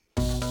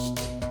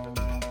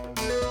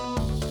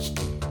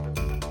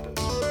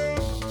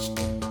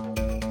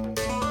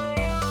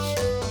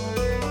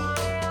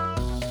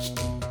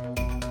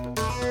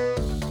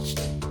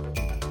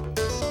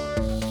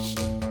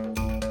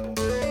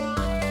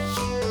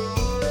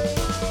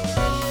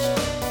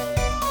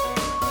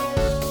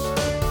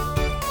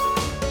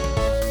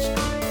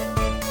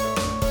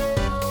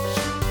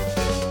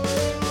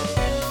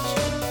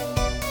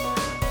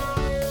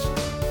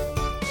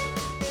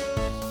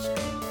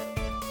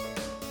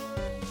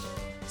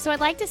So I'd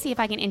like to see if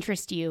I can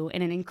interest you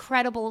in an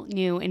incredible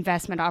new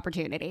investment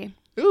opportunity.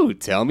 Ooh,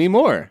 tell me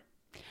more.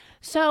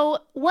 So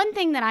one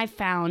thing that I've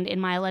found in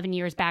my 11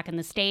 years back in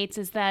the States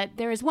is that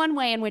there is one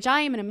way in which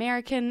I am an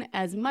American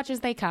as much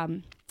as they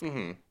come.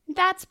 Mm-hmm.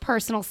 That's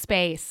personal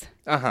space.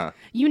 Uh-huh.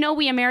 You know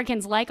we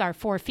Americans like our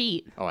 4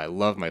 feet. Oh, I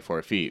love my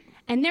 4 feet.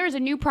 And there's a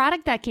new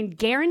product that can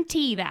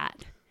guarantee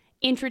that.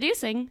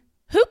 Introducing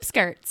Hoop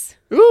Skirts.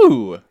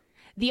 Ooh.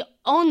 The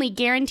only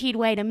guaranteed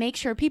way to make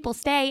sure people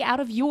stay out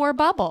of your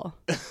bubble.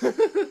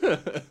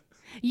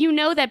 You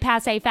know that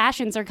passe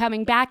fashions are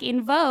coming back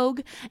in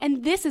vogue,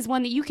 and this is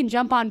one that you can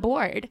jump on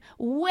board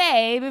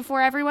way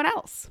before everyone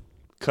else.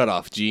 Cut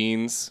off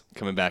jeans,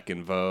 coming back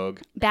in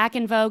vogue. Back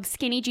in vogue,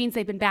 skinny jeans,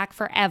 they've been back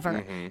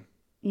forever. Mm-hmm.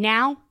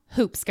 Now,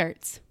 hoop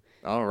skirts.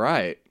 All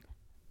right.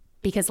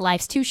 Because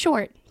life's too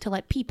short to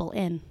let people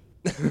in.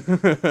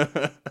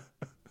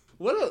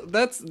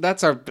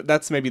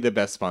 That's maybe the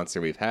best sponsor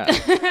we've had.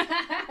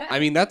 I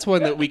mean, that's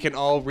one that we can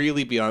all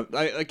really be on.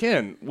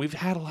 Again, we've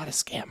had a lot of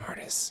scam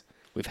artists.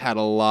 We've had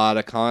a lot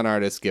of con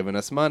artists giving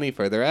us money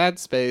for their ad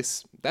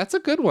space. That's a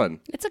good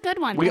one. It's a good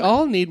one. We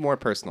all need more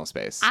personal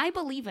space. I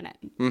believe in it.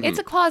 Mm-hmm. It's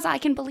a cause I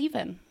can believe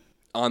in.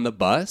 On the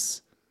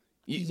bus?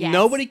 Yes.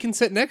 Nobody can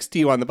sit next to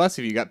you on the bus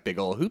if you got big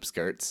old hoop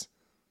skirts.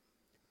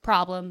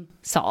 Problem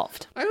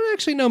solved. I don't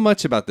actually know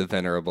much about the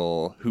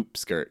venerable hoop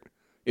skirt.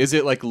 Is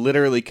it like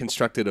literally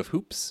constructed of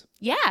hoops?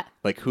 Yeah.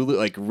 Like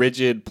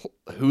rigid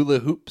hula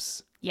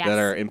hoops? Yes. That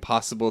are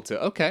impossible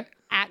to... Okay.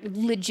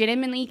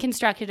 Legitimately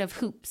constructed of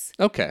hoops.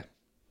 Okay.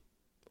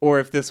 Or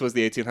if this was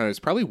the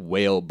 1800s, probably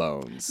whale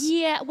bones.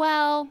 Yeah,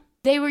 well,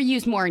 they were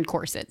used more in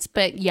corsets,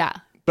 but yeah.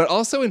 But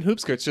also in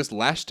hoop skirts, just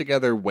lashed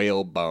together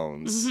whale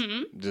bones.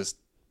 Mm-hmm. Just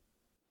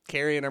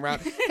carrying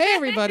around. Hey,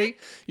 everybody.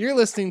 You're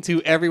listening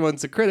to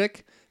Everyone's a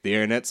Critic, the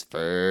internet's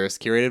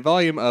first curated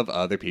volume of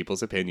other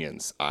people's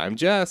opinions. I'm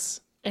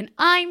Jess. And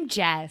I'm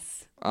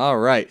Jess. All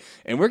right.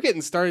 And we're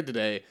getting started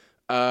today.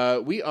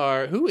 We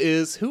are... Who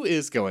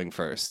is going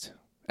first,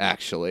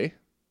 actually?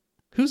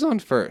 Who's on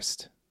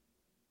first?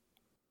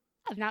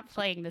 I'm not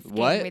playing this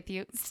game with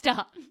you.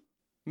 Stop.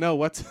 No,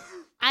 what's...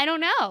 I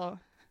don't know.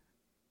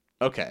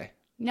 Okay.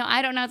 No,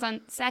 I don't know. It's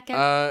on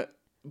second.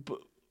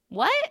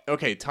 What?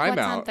 Okay, time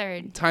What's out. on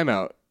third? Time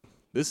out.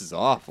 This is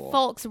awful.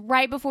 Folks,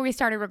 right before we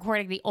started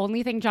recording, the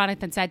only thing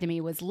Jonathan said to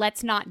me was,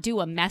 let's not do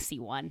a messy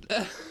one.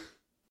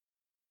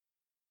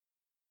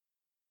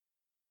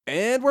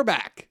 And we're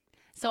back.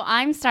 So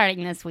I'm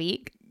starting this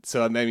week.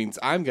 So that means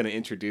I'm going to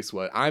introduce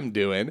what I'm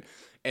doing,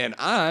 and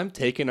I'm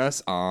taking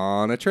us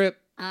on a trip.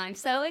 I'm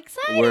so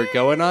excited. We're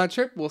going on a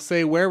trip. We'll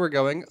say where we're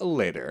going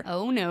later.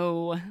 Oh,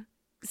 no.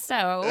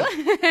 So.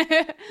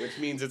 Which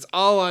means it's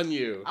all on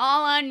you.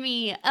 All on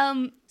me.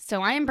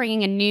 So I am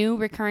bringing a new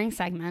recurring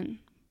segment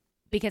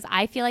because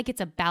I feel like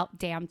it's about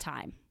damn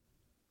time.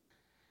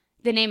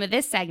 The name of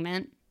this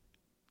segment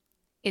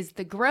is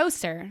The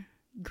Grocer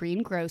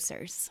Green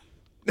Grocers.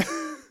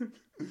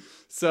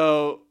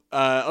 So,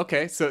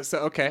 okay.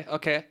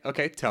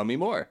 Okay. Tell me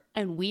more.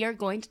 And we are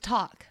going to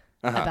talk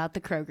about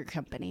the Kroger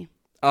Company.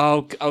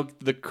 Oh,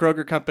 the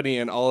Kroger Company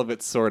and all of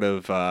its sort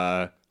of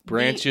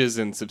branches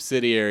and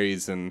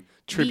subsidiaries and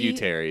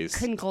tributaries.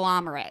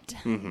 Conglomerate.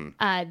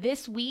 Mm-hmm.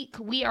 This week,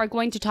 we are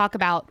going to talk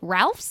about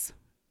Ralph's,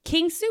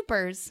 King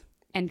Soopers,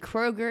 and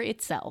Kroger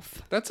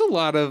itself. That's a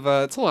lot of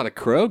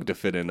Krog to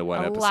fit into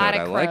one episode.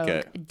 I like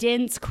it.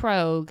 Dense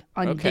Krog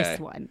on this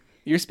one.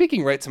 You're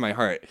speaking right to my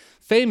heart.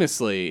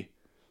 Famously,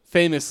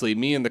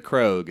 me and the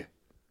Krog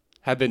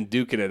have been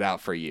duking it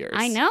out for years.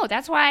 I know.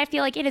 That's why I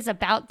feel like it is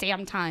about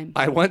damn time.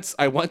 I once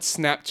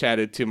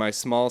Snapchatted to my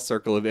small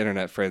circle of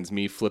internet friends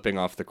me flipping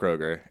off the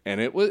Kroger,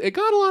 and it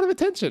got a lot of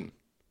attention.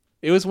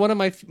 It was one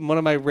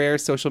of my rare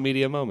social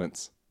media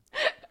moments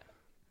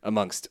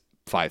amongst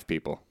 5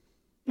 people.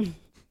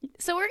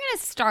 So we're going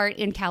to start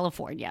in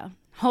California,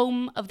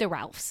 home of the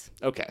Ralphs.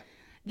 Okay.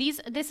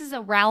 This is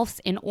a Ralph's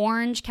in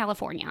Orange,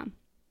 California.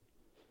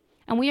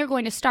 And we are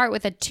going to start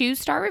with a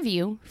 2-star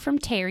review from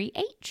Terry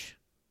H.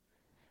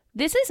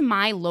 This is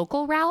my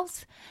local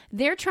Ralph's.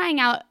 They're trying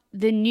out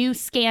the new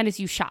Scan As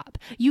You Shop.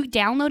 You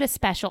download a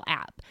special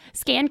app.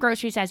 Scan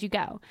groceries as you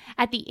go.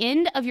 At the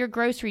end of your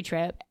grocery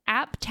trip,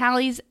 app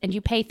tallies and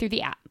you pay through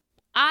the app.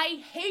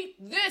 I hate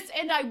this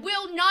and I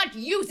will not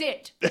use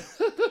it.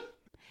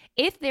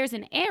 If there's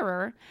an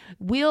error,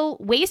 we'll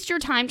waste your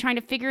time trying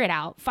to figure it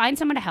out. Find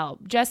someone to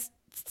help. Just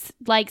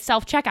like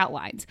self-checkout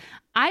lines.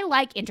 I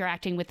like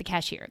interacting with the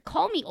cashier.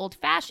 Call me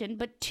old-fashioned,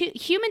 but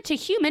human to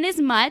human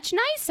is much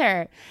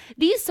nicer.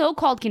 These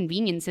so-called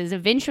conveniences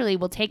eventually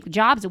will take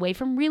jobs away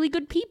from really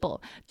good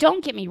people.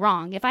 Don't get me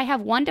wrong. If I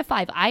have 1 to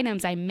 5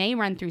 items, I may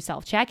run through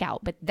self-checkout,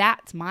 but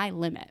that's my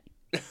limit.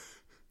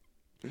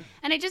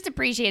 And I just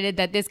appreciated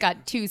that this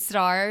got 2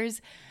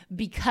 stars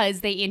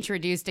because they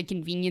introduced a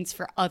convenience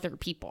for other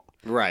people.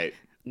 Right.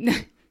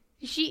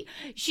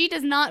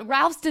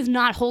 Ralph's does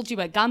not hold you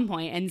at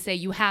gunpoint and say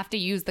you have to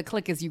use the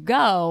click as you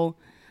go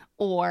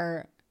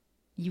or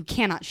you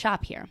cannot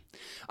shop here.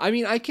 I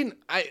mean,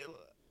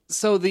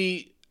 so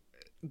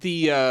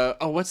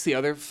what's the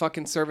other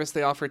fucking service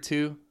they offer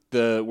too?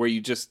 The where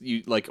you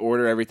like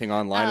order everything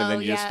online and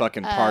then you just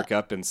fucking park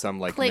up in some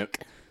like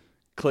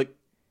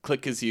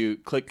click as you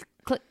click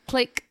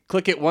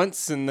it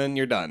once and then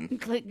you're done.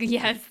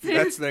 Yes.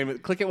 That's the name of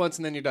it. Click it once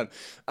and then you're done.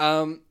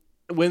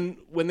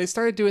 When they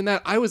started doing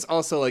that, I was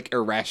also like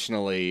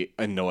irrationally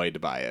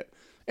annoyed by it.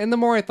 And the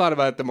more I thought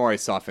about it, the more I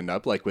softened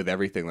up, like with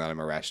everything that I'm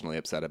irrationally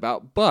upset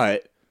about.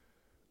 But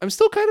I'm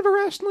still kind of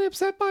irrationally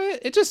upset by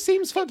it. It just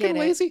seems fucking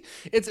lazy.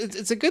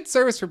 It's a good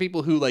service for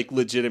people who like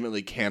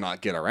legitimately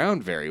cannot get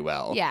around very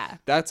well. Yeah.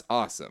 That's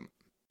awesome.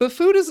 But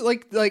food is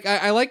like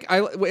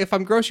if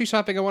I'm grocery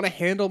shopping, I want to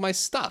handle my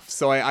stuff.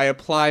 So I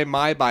apply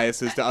my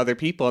biases to other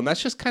people, and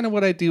that's just kind of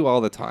what I do all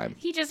the time.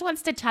 He just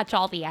wants to touch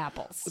all the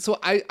apples. So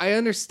I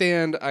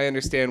understand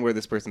where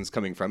this person's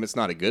coming from. It's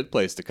not a good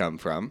place to come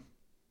from.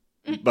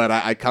 But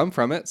I come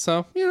from it,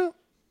 so,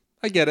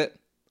 I get it.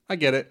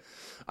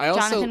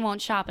 Jonathan won't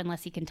shop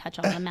unless he can touch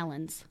all the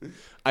melons.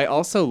 I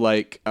also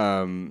like,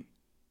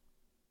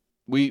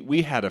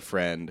 we had a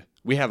friend.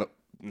 We have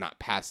not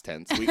past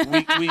tense. We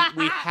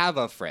have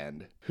a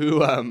friend who,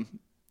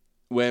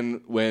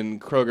 when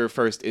Kroger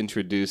first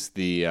introduced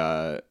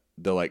the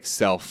like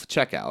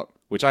self-checkout,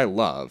 which I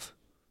love,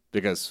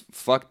 because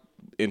fuck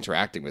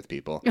interacting with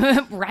people.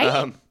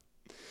 Right?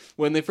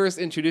 When they first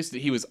introduced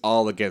it, he was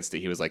all against it.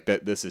 He was like,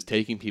 that this is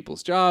taking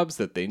people's jobs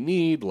that they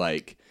need,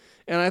 like,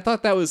 and I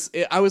thought I was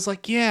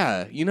like,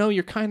 yeah,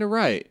 you're kind of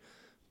right.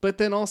 But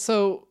then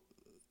also,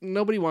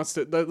 nobody wants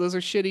to, those are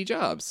shitty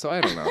jobs, so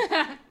I don't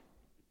know.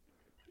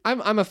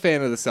 I'm a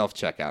fan of the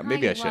self-checkout.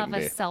 Maybe I shouldn't be.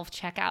 I love a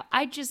self-checkout.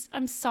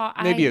 I'm sorry.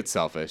 Maybe it's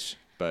selfish,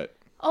 but...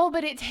 Oh,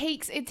 but it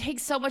takes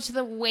so much of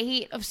the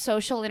weight of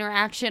social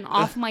interaction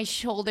off my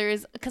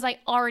shoulders because I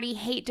already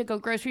hate to go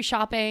grocery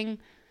shopping.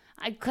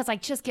 Because I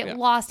just get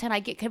lost and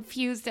I get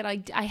confused and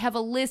I have a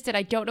list and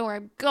I don't know where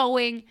I'm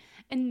going.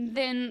 And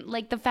then,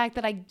 like, the fact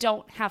that I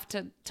don't have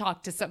to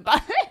talk to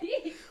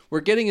somebody.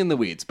 We're getting in the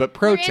weeds, but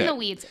pro tip. We're in the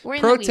weeds.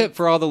 Pro tip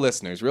for all the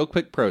listeners, real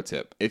quick pro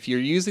tip. If you're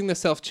using the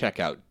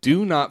self-checkout,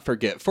 do not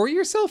forget, for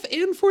yourself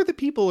and for the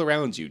people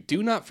around you,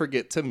 do not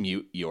forget to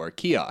mute your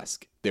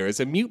kiosk. There is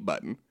a mute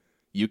button.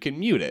 You can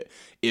mute it.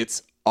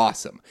 It's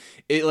awesome.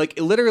 It like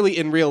literally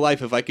in real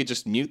life, if I could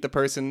just mute the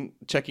person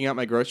checking out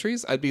my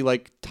groceries, I'd be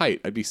like tight.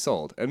 I'd be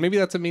sold. And maybe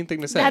that's a mean thing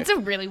to say. That's a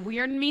really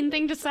weird, mean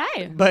thing to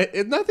say. But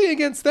it's nothing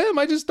against them.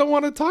 I just don't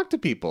want to talk to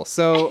people.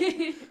 So,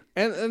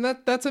 and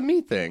that's a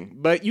me thing.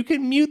 But you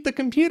can mute the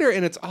computer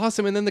and it's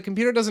awesome. And then the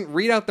computer doesn't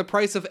read out the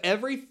price of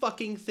every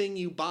fucking thing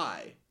you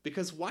buy.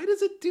 Because why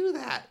does it do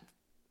that?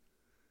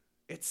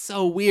 It's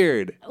so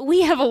weird.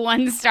 We have a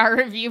 1-star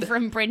review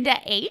from Brenda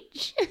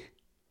H.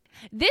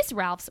 This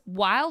Ralph's,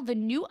 while the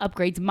new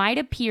upgrades might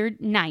appear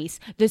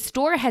nice, the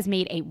store has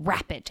made a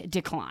rapid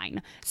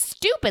decline.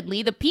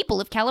 Stupidly, the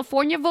people of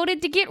California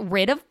voted to get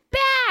rid of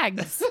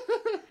bags.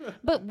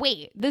 But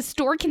wait, the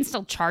store can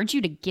still charge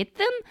you to get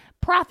them?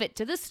 Profit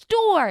to the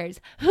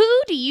stores. Who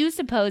do you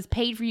suppose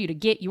paid for you to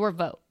get your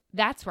vote?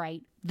 That's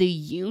right, the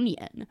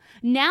union.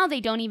 Now they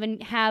don't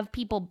even have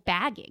people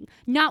bagging.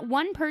 Not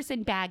one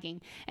person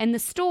bagging. And the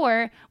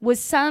store was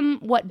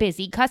somewhat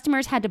busy.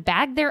 Customers had to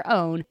bag their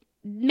own.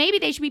 Maybe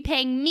they should be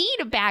paying me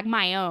to bag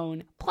my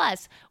own.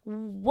 Plus,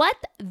 what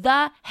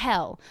the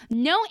hell?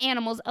 No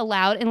animals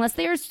allowed unless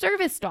they are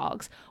service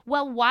dogs.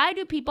 Well, why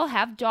do people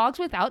have dogs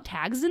without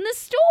tags in the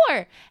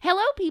store?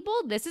 Hello, people,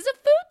 this is a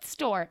food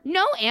store.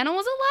 No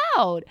animals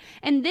allowed.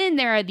 And then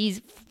there are these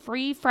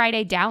free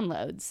Friday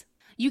downloads.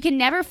 You can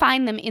never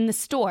find them in the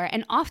store,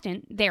 and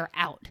often they're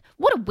out.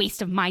 What a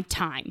waste of my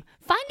time.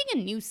 Finding a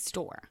new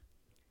store.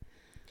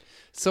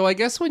 So I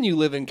guess when you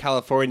live in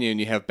California and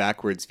you have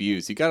backwards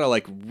views, you gotta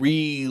like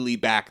really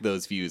back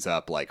those views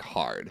up like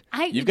hard.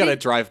 You've got to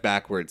drive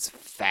backwards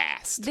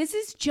fast. This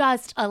is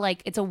just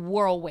it's a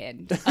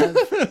whirlwind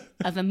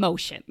of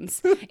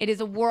emotions. It is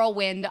a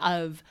whirlwind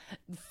of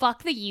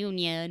fuck the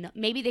union.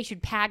 Maybe they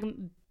should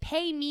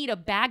pay me to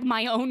bag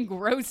my own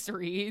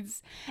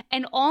groceries.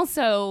 And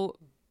also,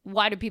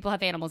 why do people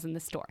have animals in the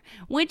store?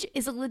 Which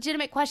is a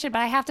legitimate question,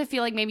 but I have to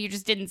feel like maybe you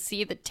just didn't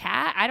see the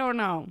tag. I don't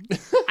know.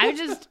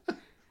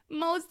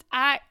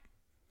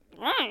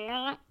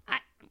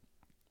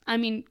 I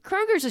mean,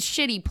 Kroger's a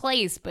shitty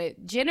place,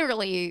 but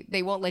generally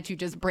they won't let you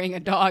just bring a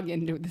dog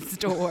into the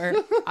store.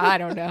 I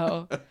don't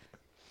know.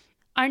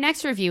 Our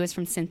next review is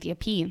from Cynthia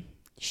P.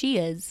 She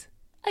is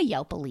a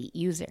Yelp Elite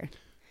user.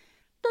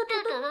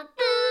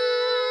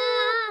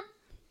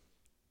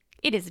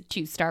 It is a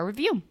 2-star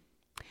review.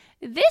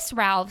 This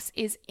Ralph's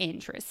is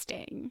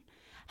interesting.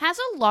 Has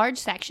a large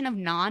section of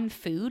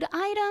non-food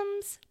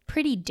items,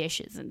 pretty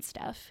dishes and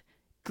stuff.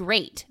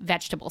 Great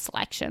vegetable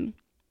selection.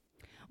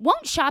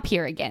 Won't shop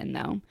here again,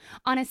 though.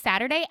 On a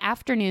Saturday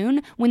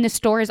afternoon, when the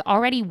store is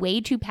already way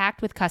too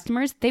packed with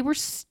customers, they were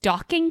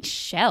stocking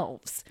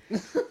shelves.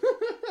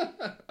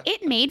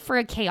 It made for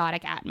a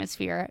chaotic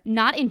atmosphere,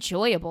 not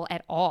enjoyable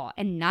at all,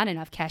 and not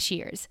enough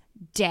cashiers.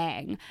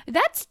 Dang,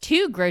 that's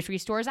 2 grocery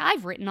stores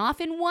I've written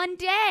off in one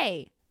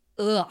day.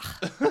 Ugh.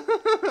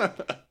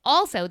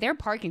 Also, their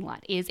parking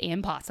lot is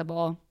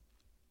impossible.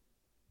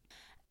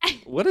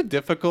 What a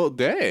difficult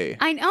day.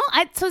 I know.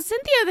 So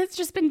Cynthia has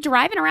just been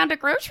driving around to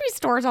grocery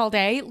stores all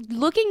day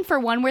looking for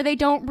one where they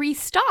don't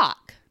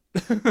restock.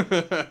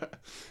 They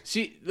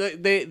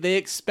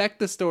expect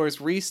the stores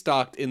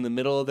restocked in the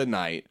middle of the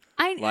night.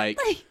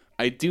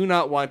 I do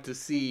not want to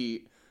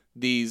see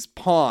these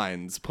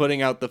pawns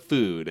putting out the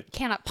food.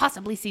 Cannot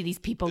possibly see these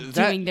people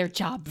doing their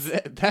jobs.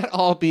 That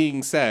all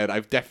being said,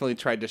 I've definitely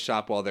tried to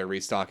shop while they're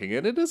restocking,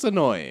 and it is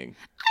annoying.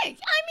 I mean,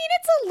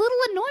 it's a little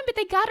annoying, but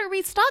they got to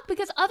restock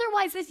because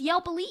otherwise this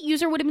Yelp Elite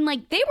user would have been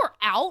like, they were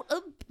out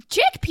of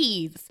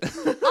chickpeas.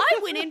 I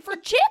went in for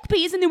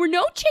chickpeas, and there were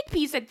no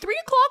chickpeas at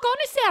 3 o'clock on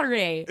a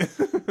Saturday.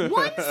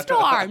 1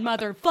 star,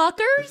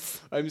 motherfuckers.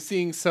 I'm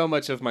seeing so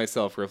much of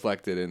myself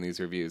reflected in these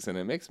reviews, and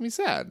it makes me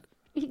sad.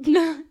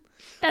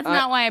 That's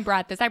not why I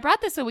brought this. I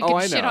brought this so we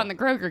could shit on the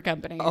Kroger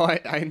company. Oh,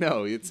 I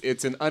know.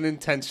 It's an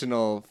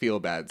unintentional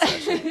feel-bad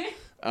session.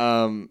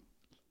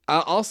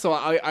 Also,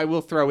 I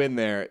will throw in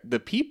there, the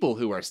people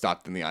who are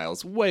stocked in the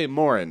aisles, way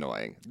more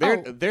annoying.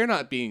 They're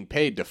not being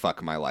paid to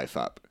fuck my life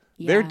up.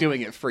 Yeah. They're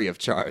doing it free of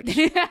charge.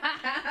 And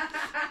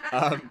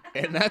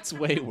that's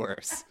way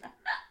worse.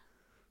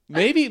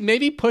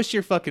 Maybe push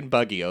your fucking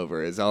buggy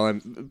over is all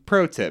I'm...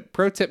 Pro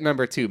tip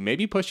number 2,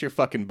 maybe push your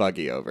fucking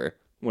buggy over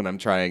when I'm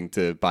trying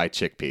to buy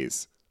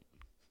chickpeas.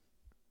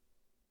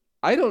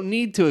 I don't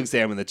need to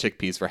examine the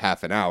chickpeas for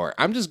half an hour.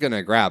 I'm just going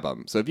to grab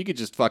them. So if you could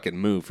just fucking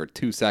move for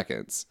 2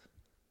 seconds.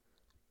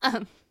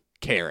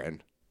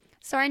 Karen.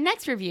 So our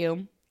next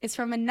review is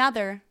from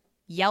another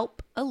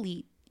Yelp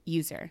Elite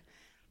user.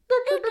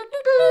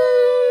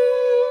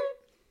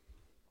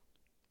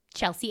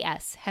 Chelsea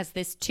S. has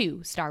this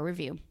 2-star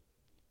review.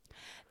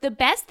 The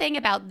best thing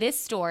about this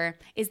store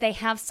is they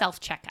have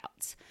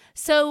self-checkouts.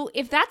 So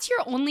if that's your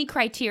only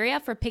criteria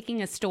for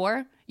picking a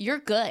store, you're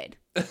good.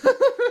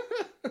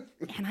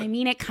 And I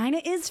mean, it kind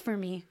of is for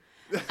me.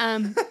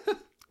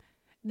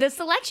 The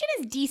selection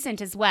is decent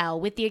as well,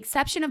 with the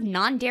exception of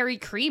non-dairy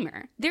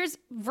creamer. There's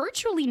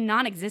virtually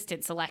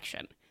non-existent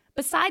selection.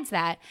 Besides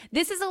that,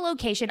 this is a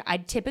location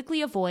I'd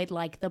typically avoid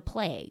like the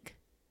plague.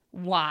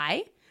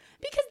 Why?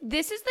 Because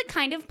this is the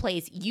kind of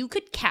place you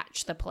could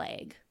catch the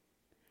plague.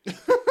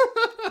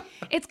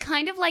 It's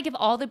kind of like if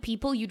all the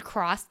people you'd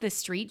cross the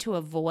street to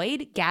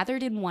avoid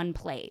gathered in one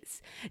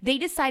place. They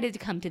decided to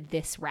come to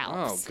this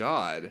Ralph's. Oh,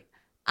 God.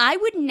 I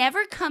would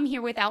never come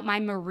here without my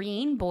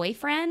Marine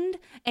boyfriend,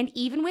 and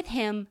even with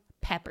him,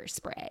 pepper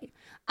spray.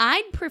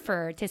 I'd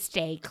prefer to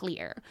stay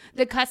clear.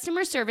 The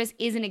customer service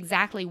isn't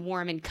exactly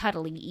warm and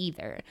cuddly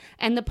either,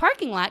 and the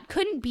parking lot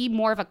couldn't be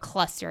more of a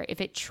cluster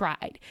if it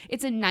tried.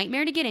 It's a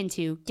nightmare to get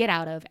into, get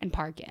out of, and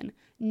park in.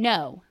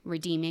 No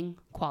redeeming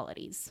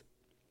qualities.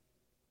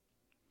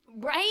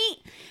 Right?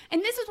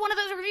 And this is one of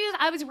those reviews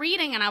I was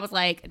reading, and I was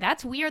like,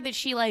 that's weird that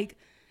she, like,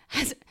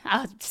 has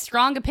a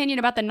strong opinion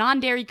about the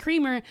non-dairy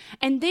creamer,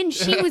 and then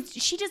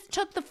she just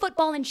took the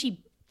football and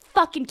she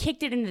fucking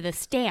kicked it into the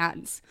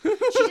stands. She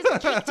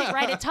just kicked it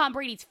right at Tom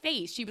Brady's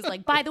face. She was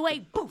like, by the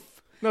way,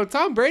 poof. No,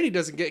 Tom Brady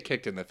doesn't get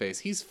kicked in the face.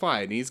 He's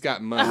fine. He's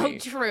got money. Oh,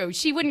 true.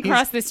 She wouldn't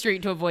cross the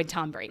street to avoid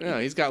Tom Brady. No,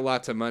 he's got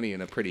lots of money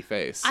and a pretty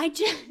face. I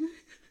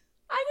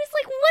was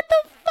like, what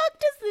the fuck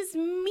does this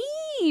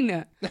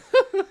mean?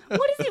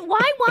 What is it?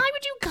 Why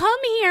would you come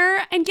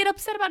here and get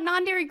upset about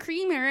non-dairy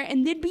creamer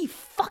and then be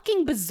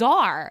fucking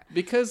bizarre?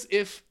 Because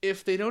if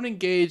they don't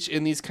engage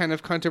in these kind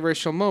of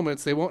controversial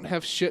moments, they won't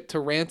have shit to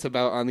rant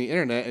about on the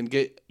internet and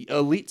get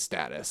elite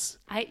status.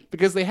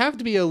 Because they have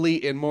to be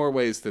elite in more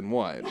ways than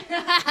one.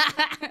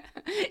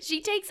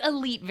 She takes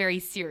elite very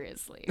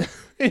seriously.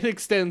 It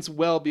extends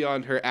well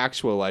beyond her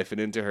actual life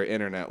and into her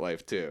internet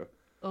life, too.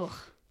 Ugh.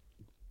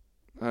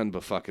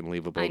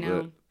 Unbefucking-leavable. I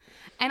know.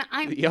 And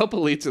the Yelp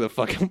Elites are the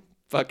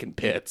fucking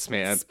pits,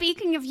 man.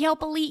 Speaking of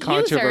Yelp Elite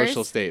Controversial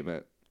users,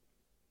 statement.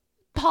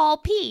 Paul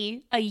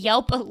P., a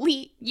Yelp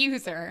Elite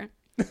user.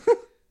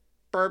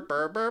 Burr,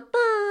 burr, burr,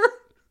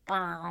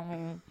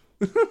 burr.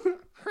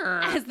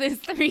 As this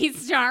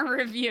 3-star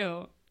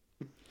review.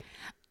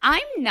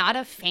 I'm not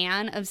a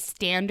fan of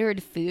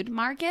standard food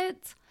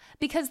markets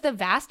because the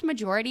vast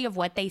majority of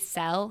what they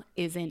sell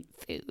isn't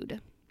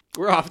food.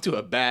 We're off to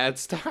a bad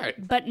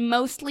start. But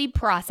mostly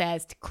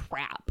processed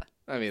crap.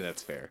 I mean,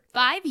 that's fair.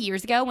 5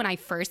 years ago, when I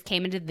first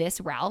came into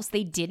this Ralph's,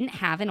 they didn't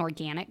have an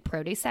organic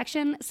produce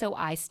section, so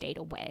I stayed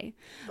away.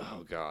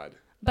 Oh, God.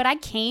 But I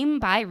came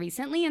by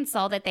recently and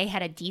saw that they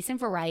had a decent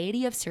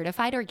variety of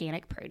certified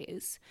organic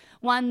produce.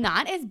 While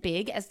not as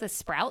big as the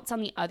Sprouts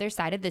on the other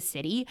side of the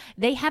city,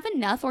 they have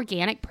enough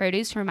organic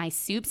produce for my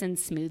soups and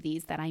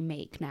smoothies that I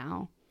make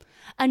now.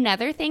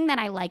 Another thing that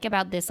I like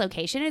about this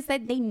location is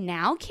that they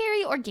now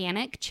carry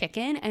organic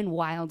chicken and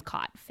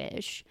wild-caught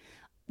fish.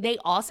 They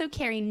also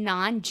carry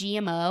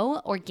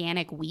non-GMO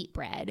organic wheat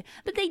bread,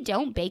 but they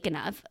don't bake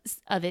enough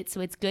of it, so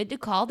it's good to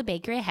call the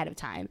bakery ahead of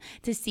time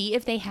to see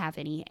if they have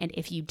any, and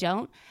if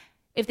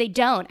they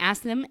don't,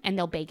 ask them and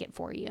they'll bake it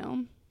for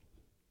you.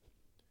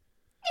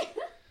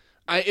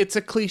 It's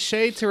a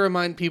cliche to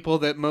remind people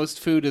that most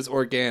food is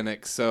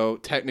organic, so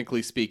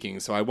technically speaking,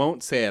 so I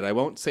won't say it. I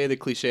won't say the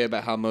cliche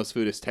about how most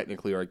food is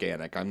technically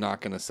organic. I'm not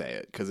going to say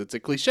it, because it's a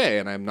cliche,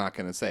 and I'm not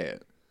going to say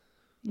it.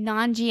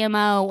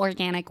 Non-GMO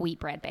organic wheat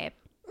bread, babe.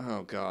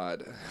 Oh,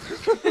 God.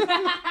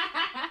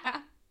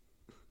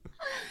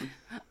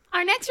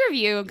 Our next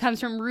review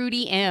comes from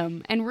Rudy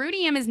M. And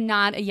Rudy M is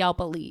not a Yelp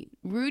elite.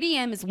 Rudy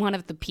M is one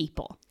of the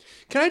people.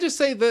 Can I just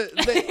say the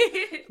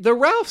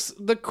Ralph's,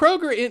 the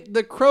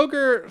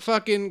Kroger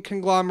fucking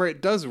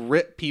conglomerate does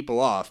rip people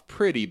off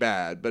pretty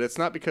bad, but it's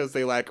not because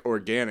they lack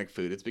organic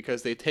food. It's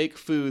because they take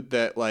food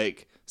that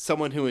like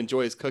someone who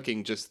enjoys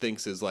cooking just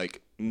thinks is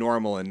like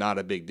normal and not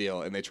a big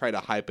deal, and they try to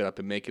hype it up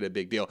and make it a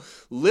big deal.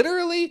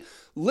 Literally,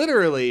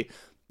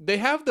 they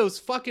have those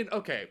fucking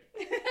okay.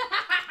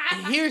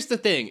 Here's the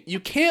thing.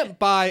 You can't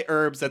buy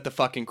herbs at the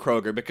fucking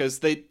Kroger because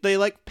they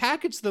like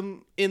package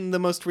them in the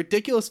most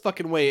ridiculous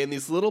fucking way in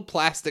these little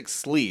plastic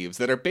sleeves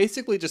that are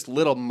basically just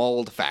little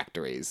mold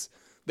factories.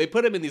 They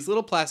put them in these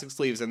little plastic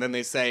sleeves and then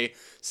they say,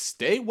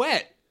 stay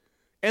wet.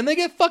 And they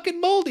get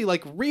fucking moldy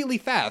like really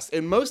fast.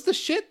 And most of the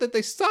shit that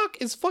they stock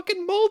is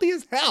fucking moldy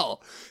as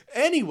hell.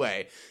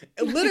 Anyway,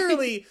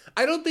 literally,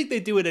 I don't think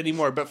they do it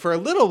anymore. But for a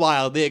little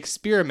while, they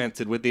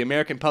experimented with the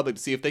American public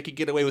to see if they could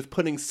get away with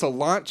putting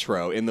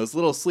cilantro in those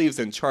little sleeves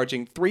and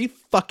charging $3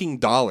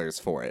 fucking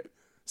for it.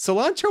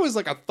 Cilantro is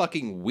like a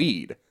fucking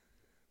weed.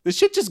 This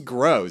shit just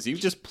grows. You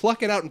just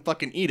pluck it out and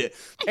fucking eat it.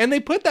 And they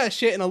put that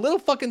shit in a little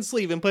fucking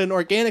sleeve and put an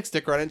organic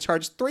sticker on it and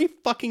charge $3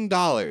 fucking.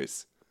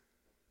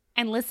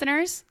 And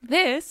listeners,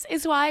 this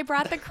is why I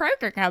brought the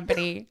Kroger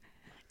company.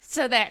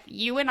 So that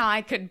you and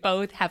I could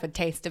both have a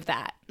taste of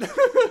that.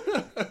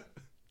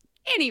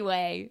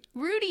 Anyway,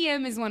 Rudy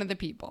M is one of the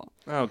people.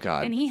 Oh,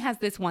 God. And he has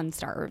this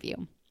 1-star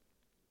review.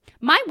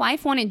 My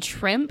wife wanted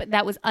shrimp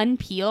that was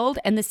unpeeled,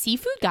 and the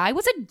seafood guy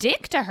was a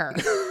dick to her.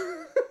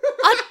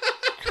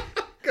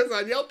 Because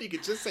on Yelp, you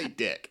could just say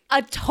dick.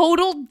 A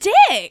total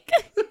dick.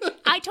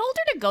 I told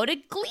her to go to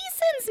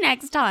Gleason's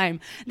next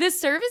time. The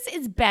service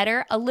is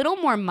better, a little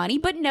more money,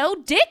 but no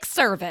dick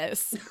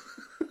service.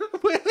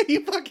 Wait, are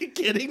you fucking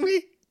kidding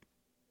me?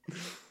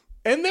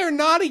 And they're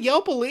not a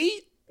Yelp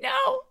elite?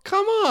 No.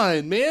 Come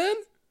on, man.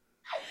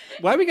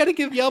 Why we gotta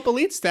give Yelp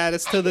elite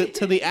status to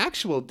the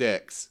actual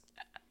dicks?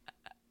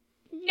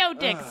 No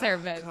dick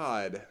service.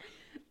 God.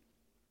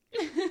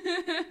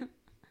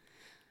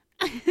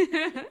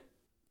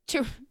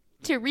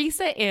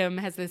 Teresa M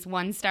has this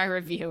 1-star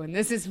review, and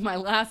this is my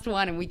last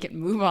one, and we can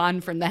move on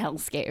from the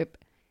hellscape.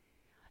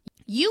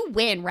 You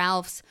win,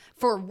 Ralph's,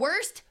 for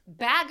worst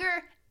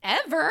bagger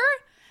ever.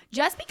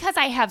 Just because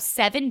I have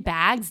 7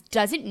 bags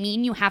doesn't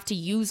mean you have to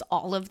use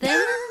all of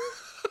them.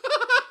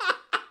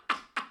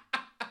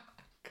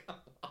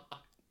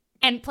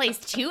 And place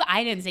 2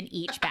 items in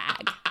each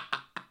bag.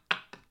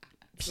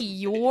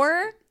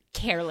 Pure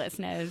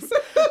carelessness.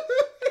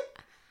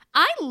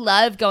 I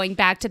love going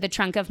back to the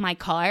trunk of my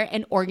car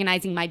and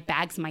organizing my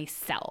bags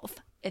myself.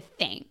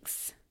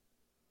 Thanks.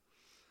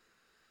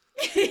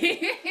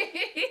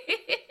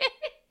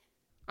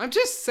 I'm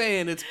just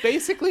saying, it's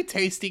basically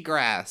tasty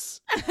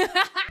grass.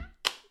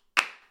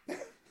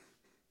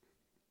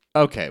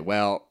 Okay,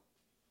 well,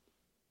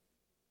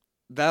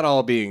 that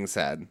all being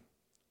said,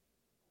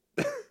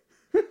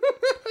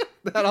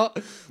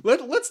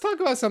 let's talk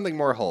about something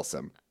more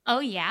wholesome. Oh,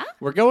 yeah?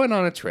 We're going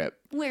on a trip.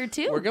 Where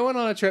to? We're going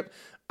on a trip.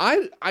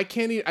 I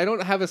can't even, I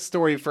don't have a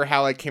story for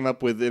how I came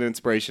up with an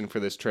inspiration for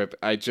this trip.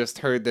 I just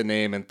heard the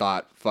name and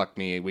thought, fuck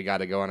me, we got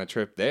to go on a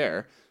trip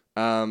there.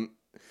 And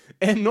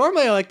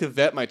normally I like to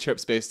vet my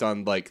trips based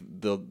on like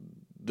the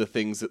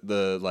things,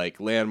 the like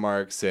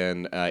landmarks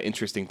and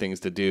interesting things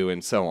to do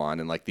and so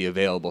on, and like the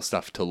available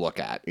stuff to look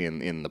at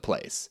in the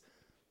place.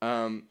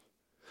 We're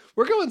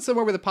going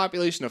somewhere with a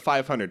population of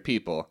 500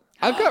 people.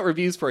 I've got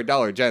reviews for a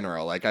Dollar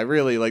General. Like I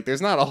really like.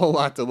 There's not a whole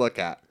lot to look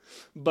at,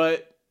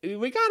 but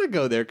we gotta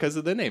go there because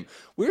of the name.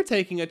 We're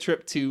taking a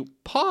trip to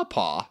Paw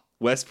Paw,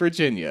 West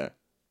Virginia.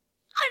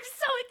 I'm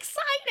so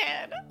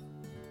excited.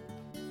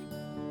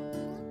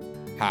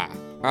 Hi,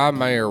 I'm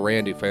Mayor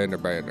Randy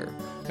Fenderbender,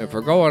 and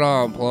for going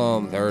on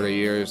plumb 30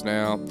 years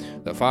now,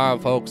 the fine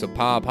folks of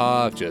Paw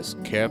Paw have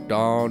just kept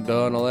on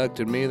done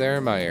electing me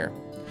their mayor.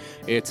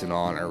 It's an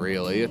honor,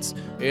 really. It's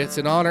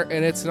an honor,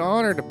 and it's an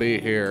honor to be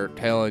here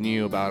telling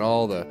you about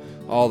all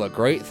the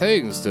great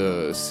things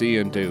to see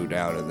and do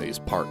down in these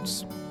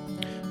parts.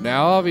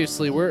 Now,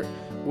 obviously,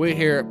 we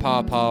here at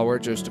Paw Paw, we're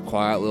just a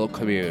quiet little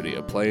community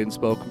of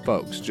plain-spoken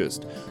folks,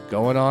 just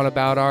going on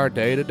about our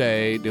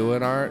day-to-day,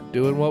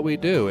 doing what we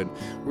do, and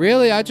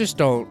really, I just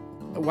don't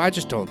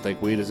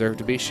think we deserve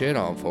to be shit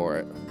on for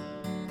it.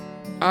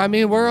 I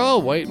mean, we're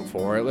all waiting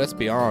for it, let's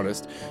be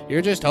honest.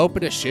 You're just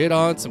hoping to shit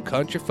on some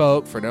country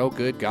folk for no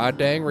good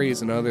goddamn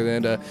reason other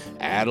than to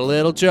add a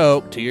little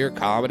joke to your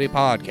comedy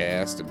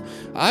podcast, and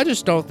I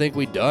just don't think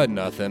we done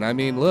nothing. I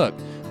mean, look,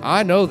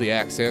 I know the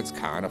accent's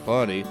kind of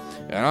funny,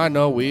 and I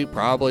know we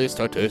probably,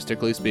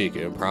 statistically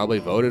speaking, probably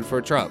voted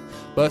for Trump,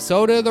 but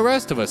so did the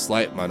rest of a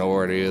slight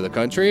minority of the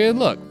country, and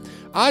look,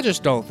 I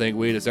just don't think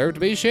we deserve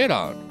to be shit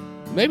on.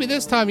 Maybe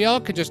this time y'all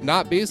could just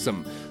not be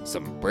some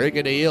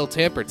briggity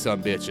ill-tempered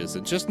sumbitches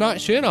and just not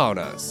shit on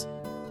us.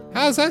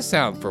 How's that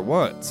sound for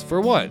once?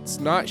 For once,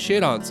 not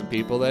shit on some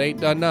people that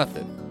ain't done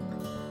nothing.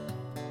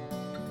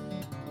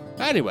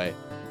 Anyway,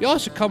 y'all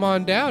should come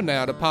on down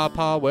now to Paw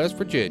Paw, West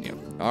Virginia,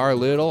 our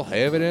little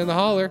heaven in the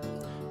holler.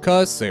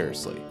 'Cause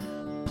seriously,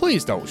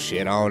 please don't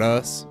shit on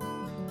us.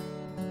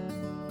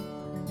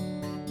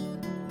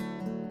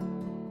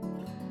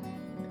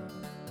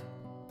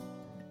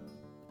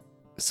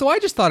 So I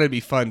just thought it'd be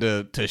fun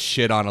to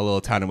shit on a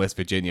little town in West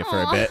Virginia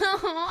for a bit.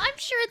 I'm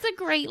sure it's a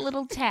great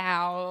little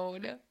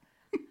town.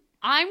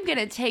 I'm going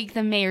to take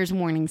the mayor's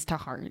warnings to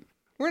heart.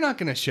 We're not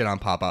going to shit on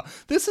Papa.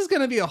 This is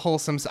going to be a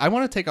wholesome... I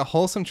want to take a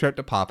wholesome trip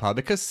to Papa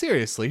because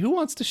seriously, who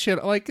wants to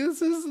shit? Like,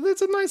 it's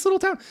a nice little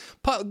town.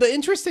 The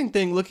interesting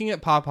thing, looking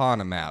at Papa on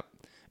a map,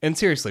 and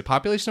seriously,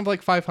 population of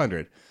like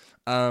 500.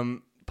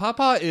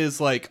 Papa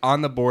is like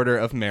on the border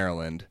of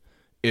Maryland.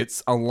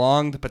 It's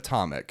along the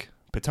Potomac.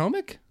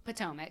 Potomac?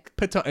 Potomac.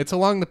 It's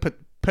along the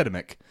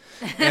Potomac.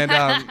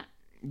 And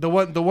the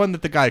one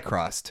that the guy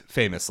crossed,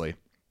 famously.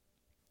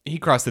 He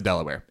crossed the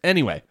Delaware.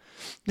 Anyway.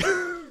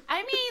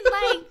 I mean,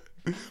 like...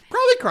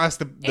 Probably crossed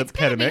the It's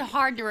going to be Potomac.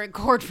 hard to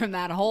record from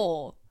that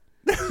hole.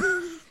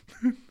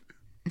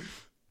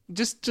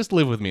 Just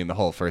live with me in the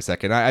hole for a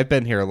second. I've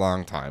been here a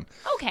long time.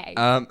 Okay.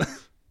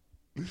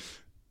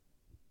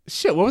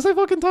 Shit, what was I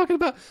fucking talking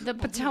about? The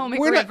Potomac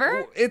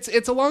River?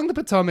 It's along the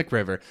Potomac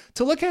River.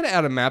 To look at it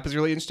at a map is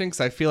really interesting because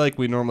I feel like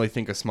we normally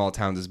think of small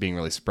towns as being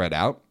really spread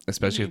out,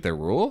 especially if they're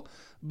rural.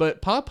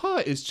 But Pawpaw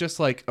is just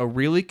like a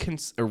really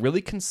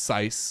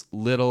concise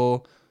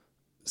little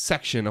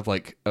section of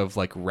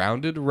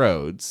rounded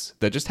roads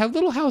that just have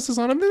little houses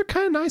on them. They're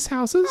kind of nice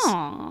houses.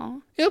 Aw.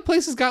 You know,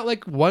 places got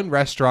like one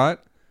restaurant.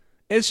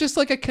 It's just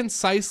like a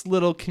concise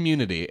little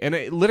community, and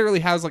it literally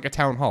has like a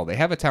town hall. They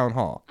have a town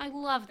hall. I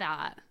love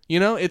that. You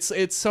know, it's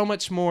so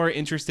much more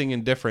interesting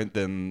and different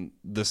than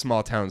the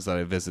small towns that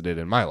I visited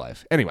in my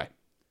life. Anyway,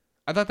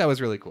 I thought that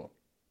was really cool.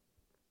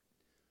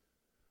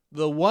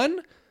 The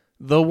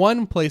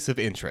one place of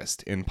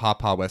interest in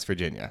Pawpaw, West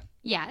Virginia.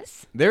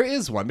 Yes. There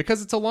is one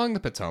because it's along the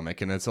Potomac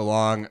and it's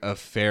along a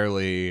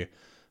fairly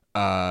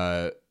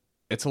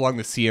it's along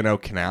the C&O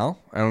Canal.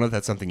 I don't know if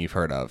that's something you've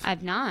heard of.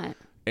 I've not.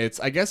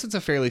 I guess it's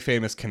a fairly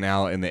famous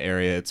canal in the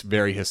area. It's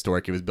very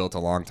historic. It was built a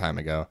long time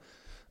ago.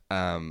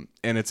 And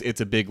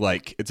it's a big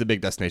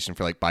destination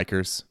for like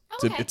bikers.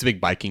 Okay. It's a big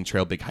biking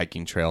trail, big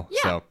hiking trail.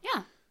 Yeah. So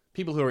Yeah.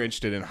 people who are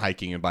interested in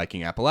hiking and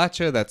biking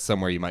Appalachia, that's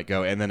somewhere you might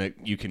go. And then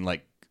you can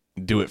like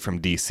do it from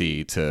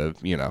DC to,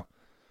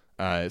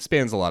 it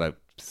spans a lot of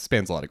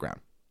ground.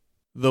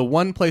 The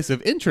one place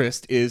of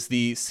interest is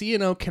the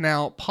C&O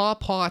Canal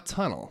Pawpaw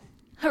Tunnel.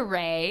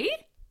 Hooray.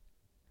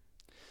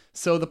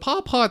 So the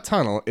Pawpaw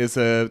Tunnel is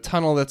a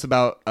tunnel that's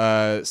about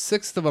a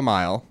sixth of a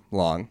mile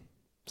long.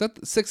 Is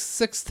that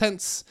six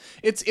tenths?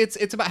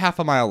 It's about half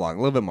a mile long, a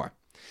little bit more.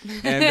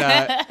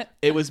 And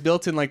it was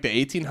built in like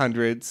the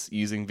 1800s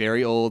using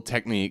very old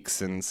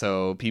techniques, and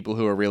so people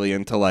who are really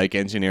into like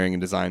engineering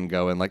and design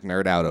go and like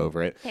nerd out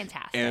over it.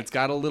 Fantastic. And it's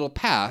got a little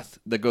path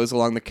that goes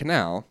along the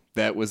canal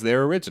that was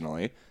there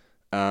originally,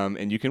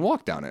 and you can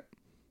walk down it.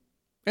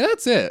 And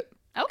that's it.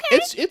 Okay.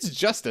 It's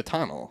just a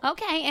tunnel.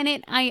 Okay, and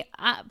it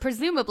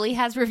presumably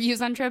has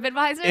reviews on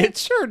TripAdvisor. It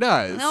sure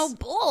does. Oh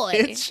boy.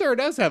 It sure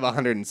does have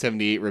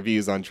 178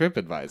 reviews on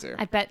TripAdvisor.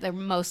 I bet they're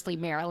mostly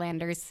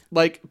Marylanders.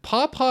 Like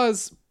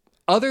Pawpaws,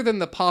 other than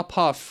the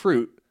pawpaw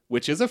fruit,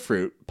 which is a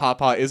fruit,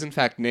 Pawpaw is in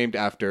fact named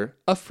after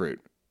a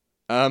fruit.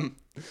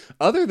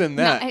 Other than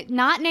that,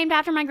 Not named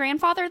after my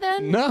grandfather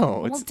then?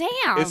 no. Well,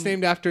 damn. It's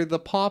named after the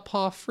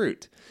pawpaw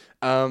fruit.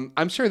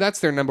 I'm sure that's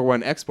their number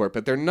one export,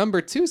 but their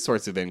number two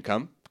source of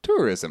income,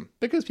 tourism,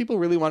 because people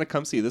really want to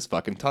come see this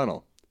fucking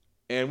tunnel.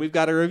 And we've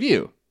got a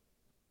review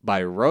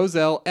by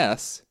Roselle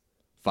S.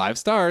 5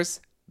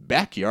 stars,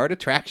 backyard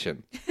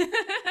attraction.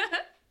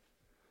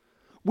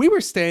 We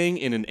were staying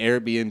in an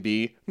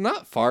Airbnb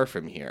not far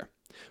from here.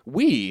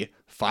 We,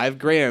 5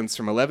 grands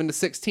from 11 to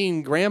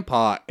 16,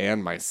 Grandpa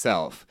and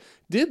myself,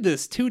 did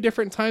this 2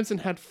 different times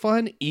and had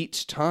fun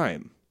each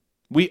time.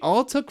 We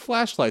all took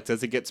flashlights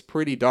as it gets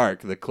pretty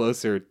dark the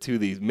closer to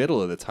the middle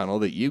of the tunnel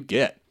that you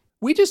get.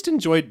 We just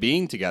enjoyed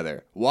being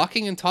together,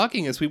 walking and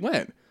talking as we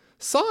went.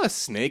 Saw a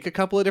snake a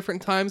couple of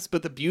different times,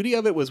 but the beauty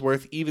of it was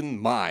worth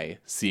even my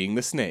seeing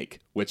the snake,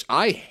 which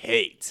I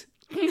hate.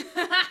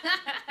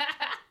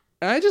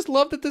 And I just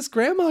love that this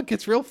grandma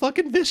gets real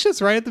fucking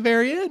vicious right at the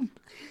very end.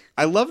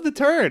 I love the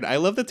turn. I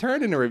love the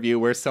turn in a review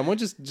where someone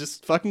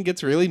just fucking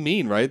gets really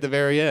mean right at the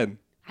very end.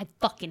 I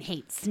fucking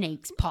hate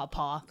snakes,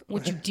 Pawpaw.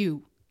 What'd you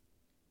do?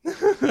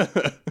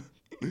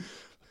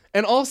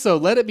 And also,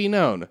 let it be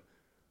known,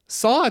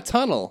 saw a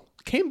tunnel,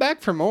 came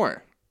back for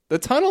more. The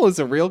tunnel is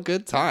a real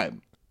good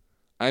time.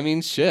 I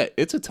mean, shit,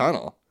 it's a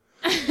tunnel.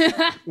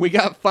 We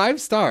got 5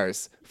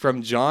 stars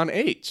from John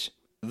H.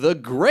 The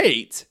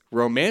great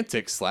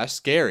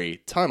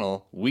romantic/scary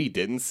tunnel we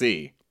didn't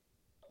see.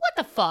 What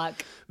the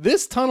fuck?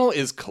 This tunnel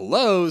is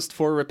closed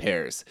for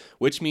repairs,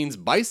 which means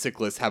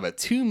bicyclists have a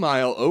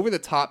 2-mile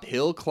over-the-top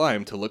hill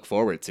climb to look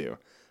forward to.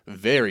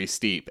 Very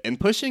steep, and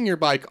pushing your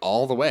bike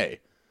all the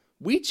way.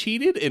 We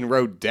cheated and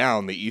rode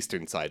down the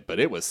eastern side, but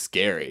it was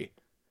scary.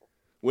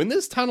 When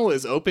this tunnel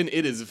is open,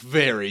 it is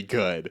very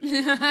good.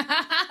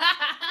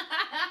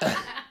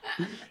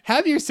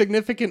 have your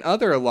significant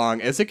other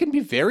along, as it can be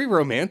very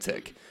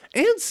romantic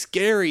and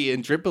scary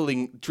and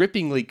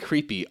drippingly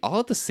creepy all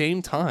at the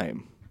same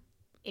time.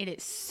 It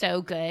is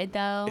so good,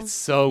 though. It's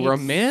so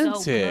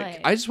romantic. So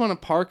good. I just want to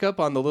park up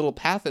on the little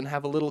path and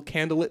have a little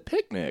candlelit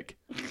picnic.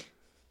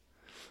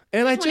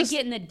 And I want to just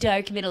get in the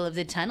dark middle of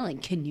the tunnel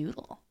and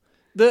canoodle.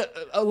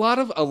 a lot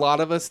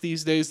of us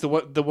these days,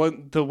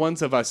 the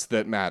ones of us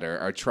that matter,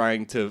 are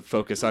trying to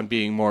focus on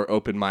being more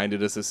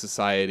open-minded as a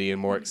society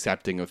and more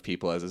accepting of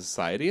people as a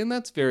society, and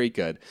that's very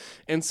good.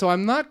 And so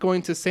I'm not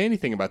going to say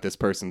anything about this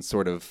person's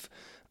sort of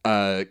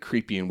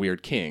creepy and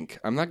weird kink.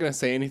 I'm not going to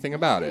say anything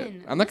about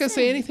it. I'm not going to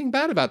say anything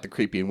bad about the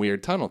creepy and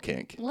weird tunnel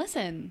kink.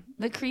 Listen,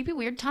 the creepy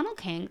weird tunnel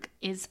kink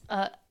is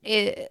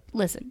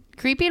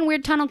creepy and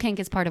weird tunnel kink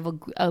is part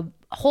of a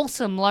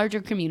wholesome larger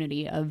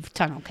community of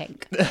tunnel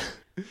kink.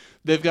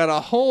 They've got a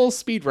whole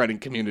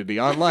speedrunning community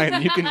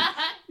online.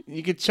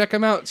 You can check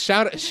them out.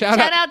 Shout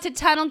out to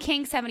Tunnel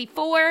King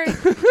 74.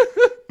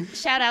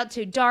 Shout out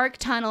to Dark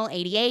Tunnel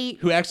 88.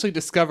 Who actually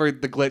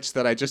discovered the glitch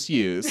that I just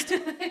used.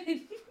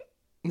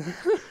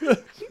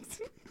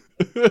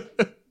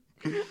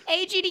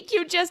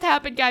 AGDQ just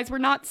happened, guys. We're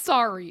not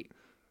sorry.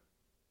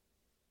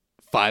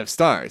 5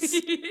 stars.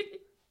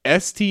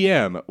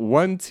 STM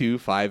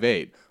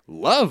 1258.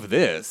 Love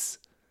this.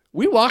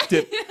 We walked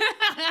it.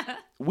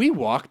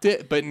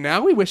 But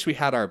now we wish we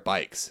had our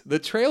bikes. The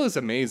trail is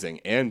amazing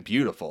and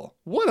beautiful.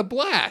 What a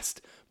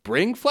blast.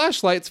 Bring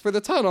flashlights for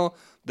the tunnel.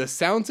 The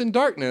sounds in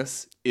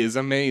darkness is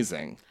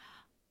amazing.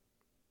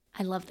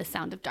 I love the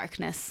sound of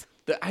darkness.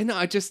 I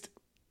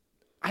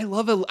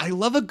love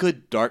a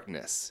good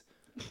darkness.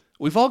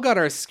 We've all got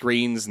our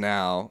screens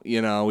now,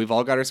 we've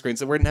all got our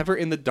screens, and we're never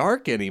in the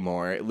dark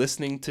anymore,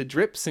 listening to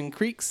drips and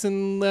creaks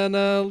and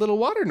little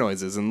water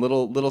noises and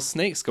little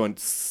snakes going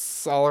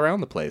all around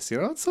the place.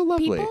 It's so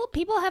lovely.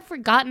 People have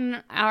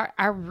forgotten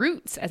our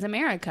roots as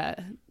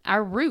America,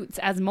 our roots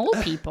as mole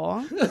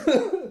people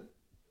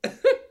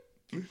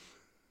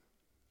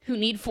who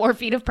need 4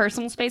 feet of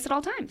personal space at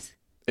all times.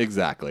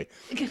 Exactly.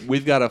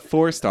 We've got a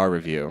 4-star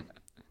review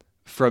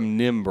from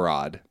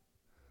Nimrod,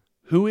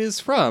 who is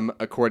from,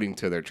 according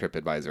to their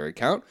TripAdvisor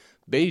account,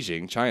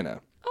 Beijing,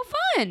 China. Oh,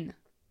 fun.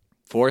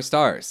 4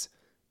 stars.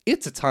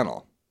 It's a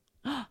tunnel.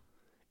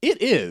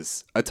 It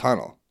is a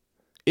tunnel.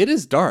 It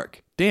is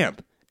dark,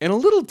 damp, and a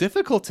little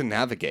difficult to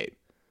navigate.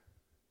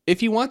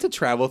 If you want to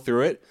travel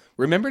through it,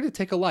 remember to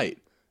take a light,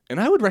 and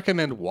I would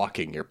recommend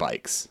walking your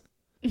bikes.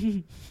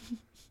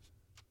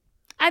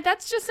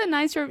 That's just a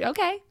nice review.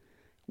 Okay.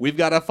 We've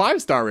got a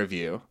 5-star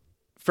review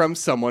from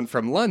someone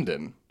from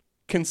London,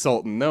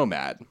 Consultant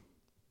Nomad.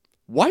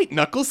 White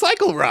knuckle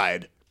cycle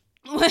ride.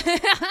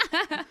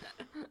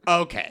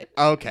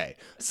 Okay.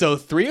 So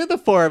 3 of the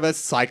 4 of us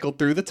cycled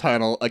through the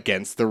tunnel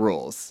against the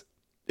rules.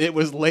 It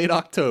was late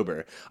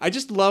October. I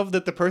just love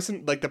that the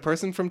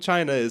person from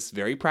China is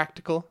very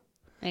practical.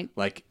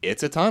 Like,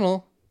 it's a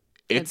tunnel.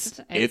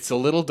 It's a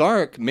little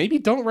dark. Maybe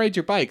don't ride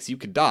your bikes. You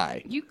could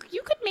die. You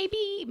could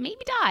maybe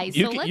die.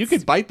 You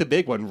could bite the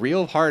big one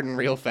real hard and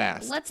real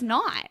fast. Let's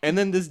not. And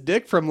then this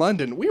dick from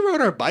London, we rode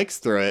our bikes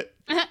through it.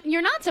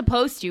 You're not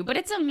supposed to, but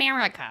it's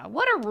America.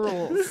 What are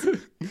rules?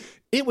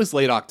 It was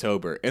late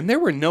October, and there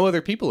were no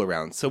other people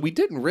around, so we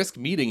didn't risk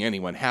meeting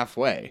anyone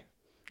halfway.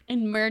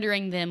 And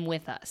murdering them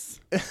with us.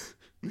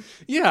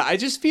 Yeah, I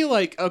just feel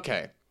like,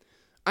 okay.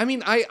 I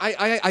mean,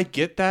 I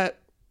get that.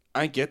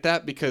 I get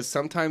that because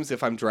sometimes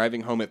if I'm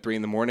driving home at 3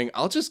 a.m,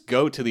 I'll just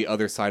go to the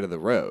other side of the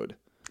road.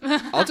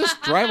 I'll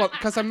just drive up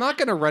because I'm not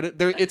going to run it.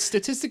 It's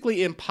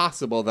statistically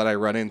impossible that I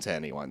run into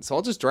anyone. So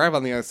I'll just drive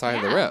on the other side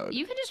of the road.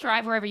 You can just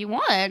drive wherever you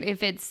want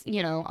if it's,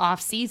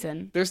 off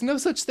season. There's no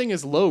such thing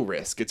as low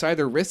risk. It's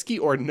either risky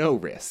or no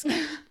risk.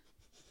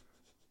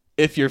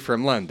 If you're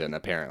from London,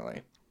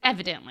 apparently.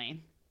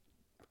 Evidently.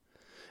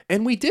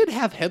 And we did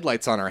have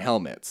headlights on our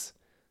helmets.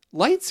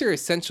 Lights are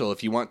essential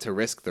if you want to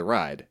risk the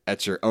ride,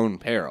 at your own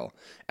peril,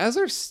 as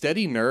are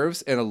steady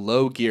nerves and a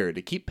low gear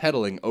to keep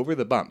pedaling over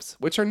the bumps,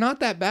 which are not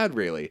that bad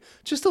really,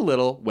 just a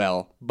little,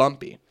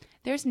 bumpy.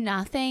 There's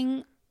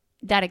nothing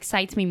that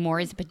excites me more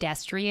as a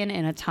pedestrian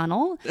in a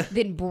tunnel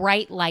than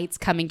bright lights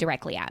coming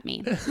directly at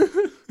me.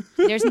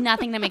 There's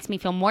nothing that makes me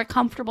feel more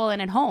comfortable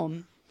and at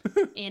home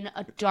in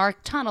a dark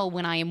tunnel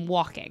when I am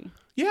walking.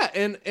 Yeah,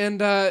 and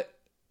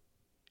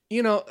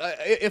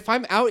if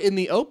I'm out in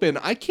the open,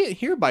 I can't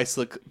hear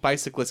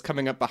bicyclists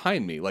coming up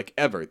behind me, like,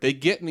 ever. They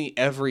get me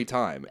every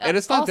time, and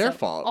it's not their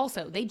fault.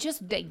 Also, they're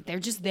just there.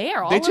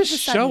 They just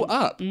show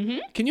up. Mm-hmm.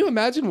 Can you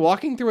imagine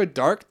walking through a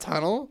dark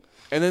tunnel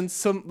and then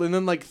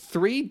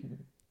 3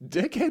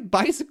 dickhead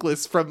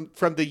bicyclists from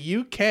the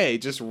UK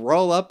just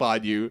roll up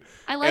on you?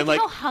 I like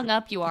how hung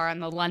up you are on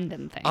the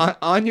London thing.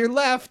 On your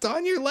left,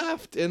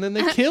 and then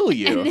they kill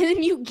you, and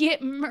then you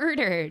get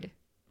murdered.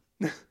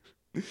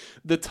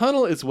 The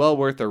tunnel is well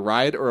worth a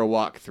ride or a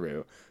walk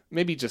through.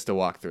 Maybe just a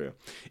walk through.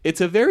 It's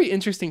a very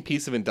interesting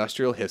piece of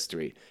industrial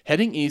history.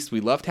 Heading east,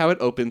 we loved how it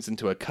opens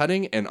into a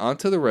cutting and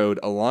onto the road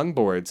along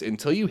boards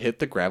until you hit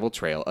the gravel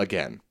trail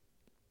again.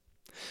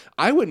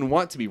 I wouldn't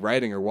want to be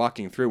riding or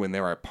walking through when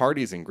there are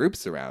parties and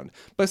groups around,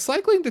 but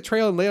cycling the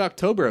trail in late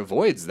October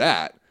avoids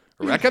that.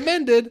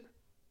 Recommended.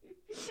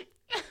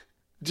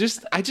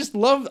 I just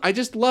love,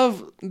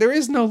 there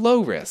is no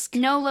low risk.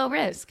 No low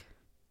risk.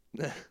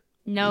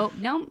 No.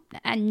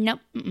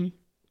 Mm-mm.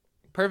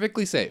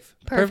 Perfectly safe.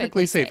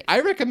 Perfectly safe.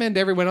 I recommend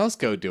everyone else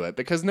go do it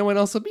because no one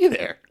else will be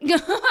there.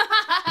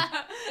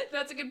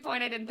 That's a good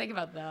point. I didn't think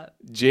about that.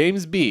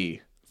 James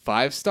B.,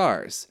 5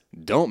 stars.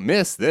 Don't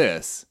miss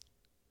this.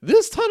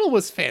 This tunnel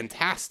was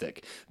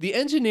fantastic. The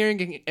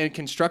engineering and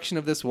construction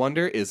of this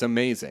wonder is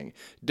amazing.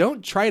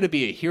 Don't try to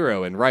be a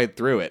hero and ride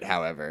through it,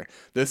 however.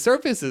 The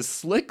surface is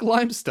slick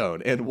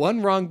limestone, and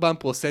one wrong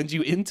bump will send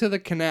you into the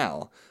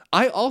canal.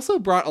 I also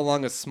brought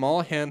along a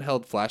small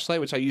handheld flashlight,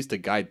 which I used to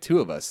guide 2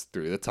 of us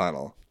through the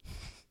tunnel.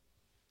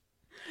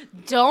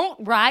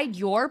 Don't ride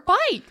your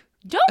bike.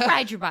 Don't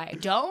ride your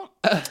bike. Don't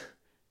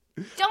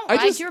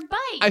ride your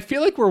bike. I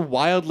feel like we're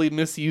wildly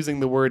misusing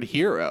the word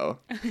hero.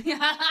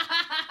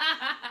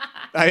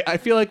 I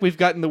feel like we've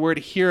gotten the word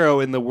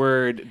hero and the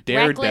word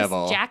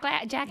daredevil.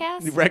 Reckless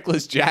jackass?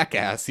 Reckless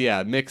jackass,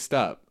 yeah, mixed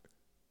up.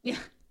 Yeah.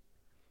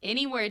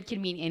 Any word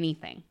can mean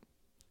anything.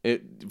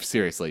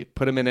 Seriously,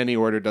 put them in any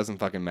order, doesn't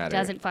fucking matter.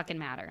 Doesn't fucking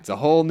matter. It's a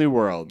whole new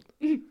world.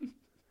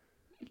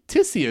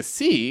 Tissia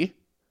C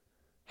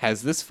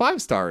has this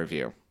 5-star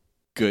review.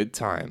 Good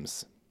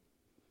times.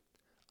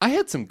 I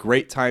had some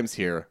great times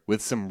here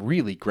with some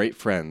really great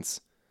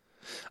friends.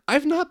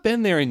 I've not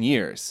been there in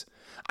years.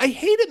 I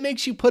hate it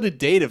makes you put a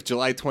date of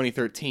July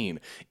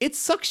 2013. It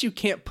sucks you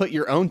can't put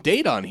your own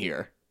date on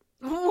here.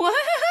 What?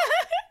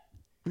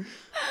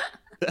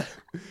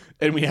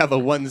 And we have a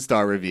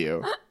 1-star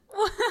review.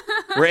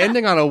 We're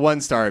ending on a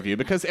 1-star review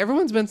because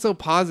everyone's been so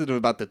positive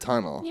about the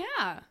tunnel.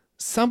 Yeah.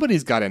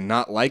 Somebody's got to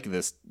not like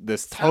this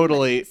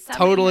Somebody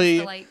totally has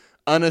to, like,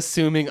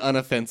 unassuming,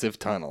 unoffensive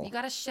tunnel. you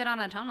gotta shit on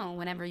a tunnel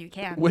whenever you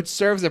can. Which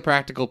serves a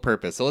practical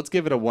purpose. So let's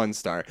give it a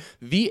 1-star.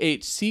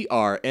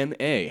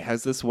 VHCRNA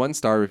has this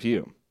 1-star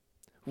review.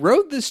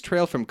 Rode this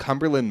trail from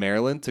Cumberland,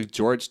 Maryland to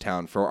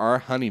Georgetown for our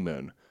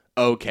honeymoon.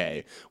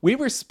 Okay, we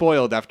were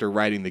spoiled after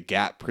riding the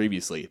Gap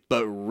previously,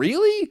 but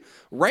really?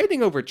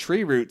 Riding over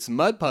tree roots,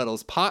 mud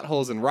puddles,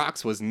 potholes, and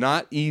rocks was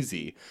not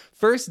easy.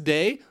 First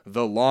day,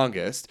 the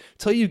longest,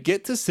 till you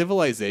get to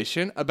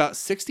civilization, about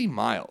 60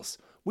 miles.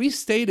 We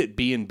stayed at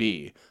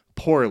B&B,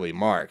 poorly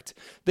marked.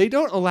 They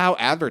don't allow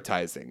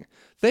advertising.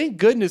 Thank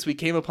goodness we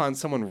came upon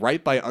someone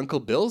right by Uncle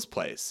Bill's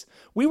place.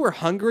 We were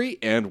hungry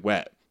and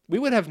wet. We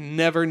would have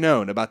never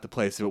known about the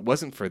place if it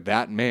wasn't for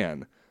that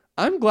man.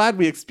 I'm glad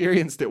we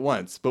experienced it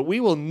once, but we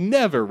will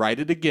never ride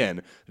it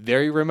again.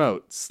 Very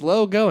remote,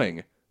 slow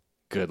going.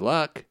 Good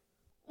luck.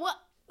 What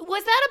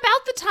was that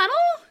about the tunnel?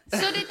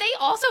 So did they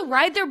also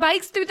ride their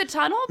bikes through the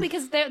tunnel?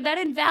 Because that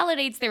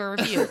invalidates their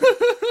review.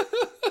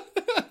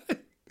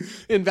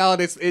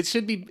 Invalidates. It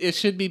should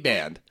be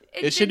banned.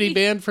 It should be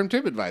banned from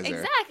TripAdvisor.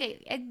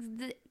 Exactly.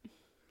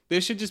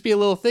 There should just be a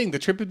little thing. The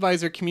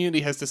TripAdvisor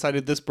community has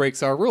decided this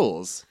breaks our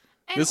rules.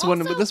 And this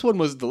also, one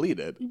was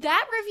deleted.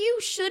 That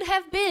review should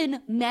have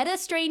been met a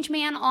strange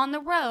man on the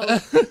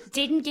road,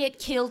 didn't get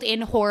killed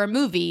in horror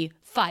movie,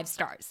 5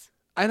 stars.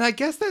 And I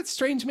guess that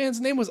strange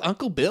man's name was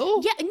Uncle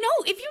Bill? Yeah, no,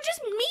 if you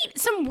just meet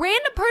some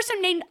random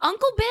person named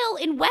Uncle Bill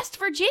in West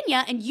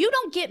Virginia and you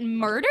don't get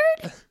murdered,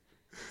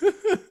 5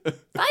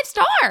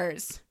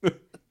 stars.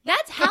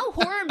 That's how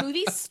horror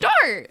movies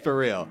start. For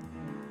real.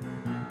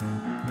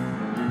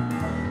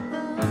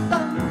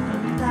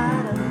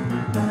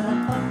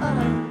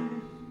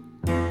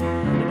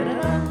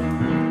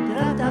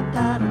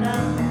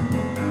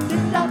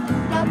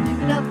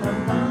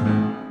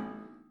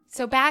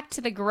 So back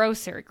to the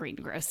grocer,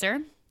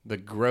 greengrocer. The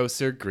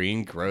Grocer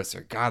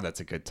Greengrocer. God, that's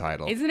a good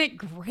title. Isn't it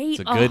great? It's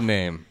a good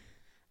name.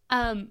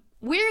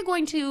 We're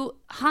going to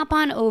hop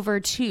on over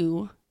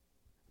to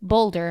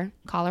Boulder,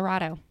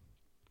 Colorado.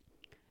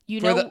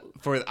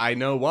 I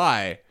know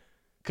why.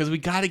 Because we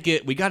gotta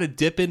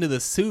dip into the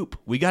soup.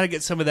 We gotta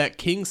get some of that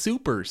King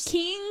Soupers.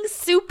 King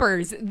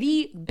Soupers,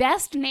 the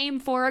best name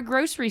for a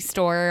grocery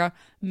store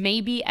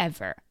maybe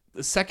ever.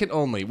 Second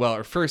only,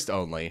 or first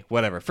only,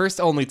 whatever. First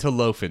only to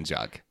Loaf and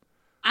Jug.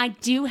 I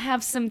do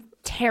have some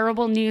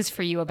terrible news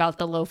for you about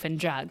the Loaf and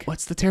Jug.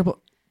 What's the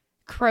terrible?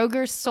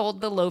 Kroger sold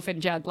the Loaf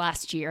and Jug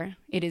last year.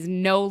 It is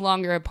no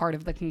longer a part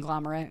of the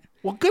conglomerate.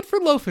 Well, good for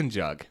Loaf and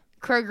Jug.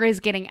 Kroger is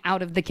getting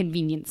out of the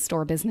convenience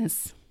store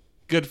business.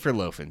 Good for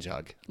Loaf and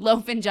Jug.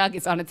 Loaf and Jug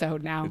is on its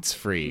own now. It's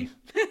free.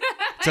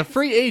 It's a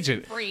free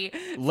agent. Free.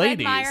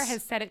 Ladies. Fred Meyer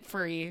has set it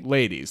free.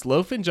 Ladies,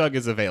 Loaf and Jug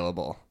is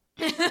available.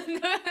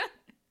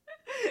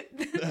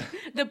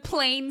 The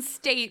plain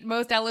state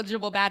most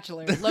eligible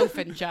bachelor, Loaf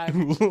and Jug.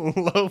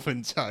 Loaf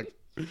and Jug.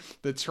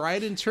 The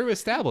tried and true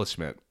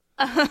establishment.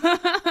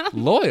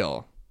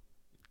 Loyal.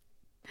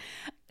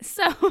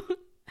 So,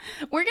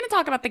 we're going to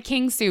talk about the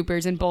King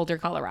Soupers in Boulder,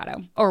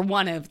 Colorado. Or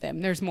one of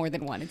them. There's more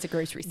than one. It's a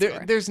grocery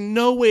store. There's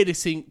no way to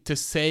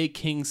say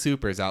King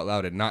Soupers out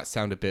loud and not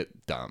sound a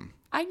bit dumb.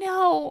 I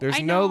know.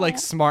 There's no like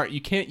smart.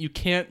 You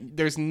can't.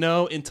 There's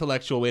no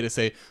intellectual way to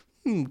say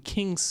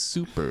King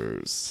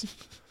Soupers.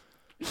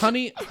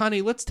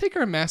 Honey, let's take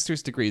our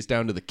master's degrees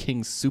down to the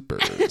King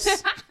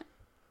Supers.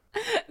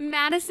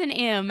 Madison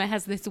M.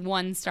 has this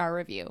 1-star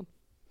review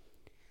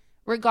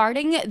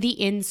regarding the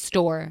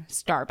in-store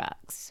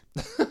Starbucks.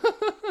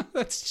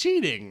 That's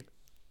cheating.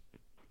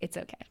 It's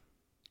okay.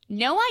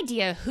 No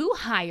idea who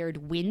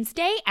hired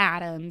Wednesday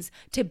Addams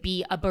to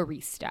be a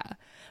barista,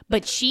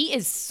 but she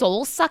is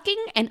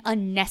soul-sucking and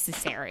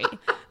unnecessary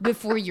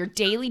before your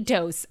daily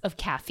dose of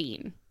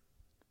caffeine.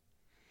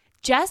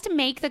 Just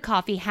make the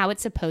coffee how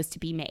it's supposed to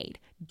be made.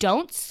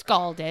 Don't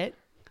scald it.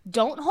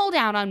 Don't hold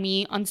out on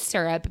me on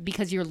syrup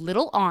because your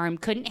little arm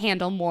couldn't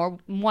handle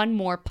one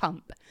more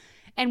pump.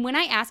 And when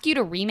I ask you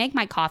to remake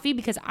my coffee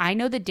because I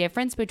know the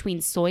difference between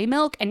soy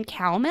milk and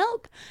cow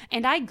milk,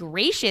 and I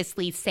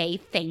graciously say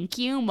thank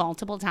you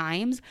multiple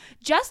times,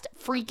 just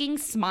freaking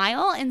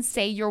smile and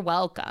say you're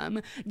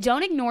welcome.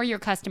 Don't ignore your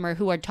customer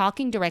who are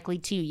talking directly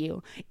to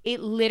you. It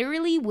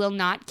literally will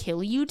not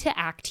kill you to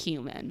act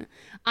human.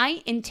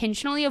 I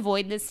intentionally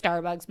avoid this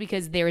Starbucks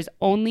because there is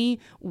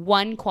only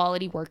one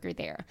quality worker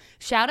there.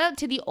 Shout out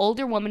to the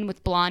older woman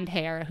with blonde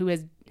hair who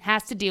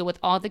has to deal with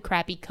all the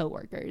crappy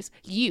coworkers.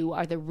 You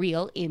are the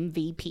real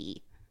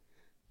MVP.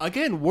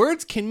 Again,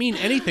 words can mean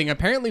anything.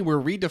 Apparently,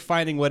 we're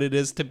redefining what it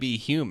is to be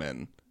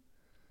human.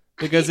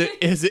 Because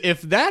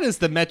if that is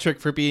the metric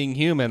for being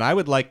human, I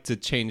would like to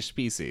change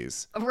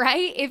species.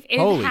 Right? If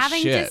Holy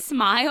having shit. to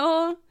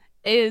smile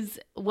is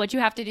what you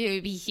have to do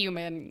to be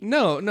human.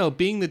 No,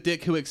 being the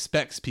dick who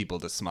expects people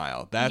to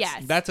smile.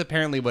 That's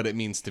apparently what it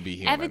means to be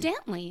human.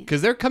 Evidently.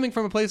 Because they're coming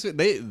from a place where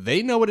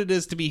they know what it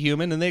is to be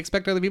human and they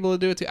expect other people to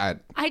do it too.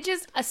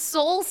 A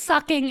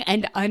soul-sucking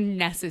and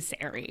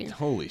unnecessary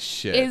Holy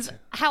shit. is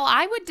how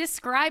I would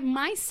describe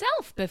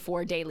myself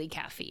before daily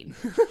caffeine.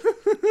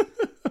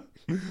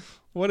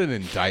 What an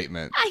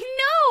indictment. I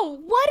know.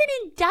 What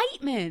an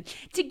indictment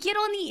to get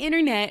on the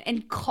internet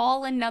and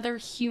call another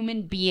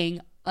human being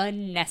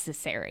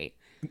unnecessary.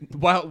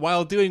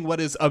 While doing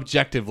what is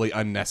objectively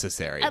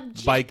unnecessary.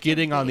 By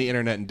getting on the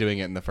internet and doing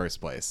it in the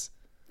first place.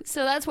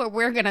 So that's where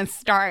we're going to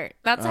start.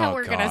 That's how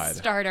we're going to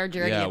start our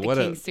journey at the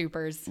King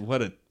Supers.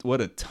 What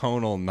a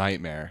tonal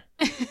nightmare.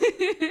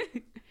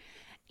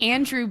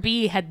 Andrew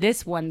B. had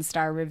this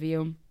 1-star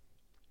review.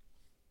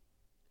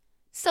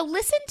 So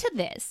listen to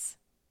this.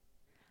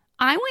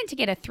 I went to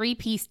get a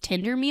 3-piece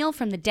tender meal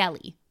from the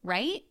deli,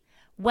 right?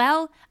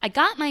 Well, I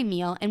got my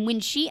meal, and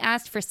when she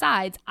asked for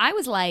sides, I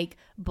was like,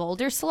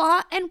 boulder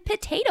slaw and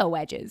potato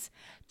wedges.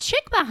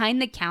 Chick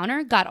behind the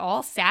counter got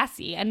all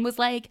sassy and was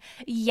like,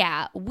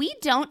 yeah, we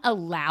don't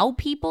allow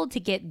people to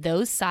get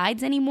those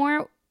sides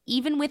anymore,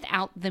 even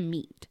without the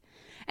meat.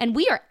 And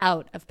we are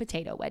out of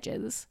potato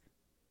wedges.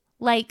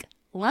 Like,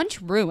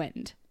 lunch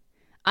ruined.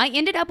 I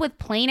ended up with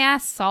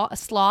plain-ass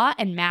slaw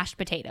and mashed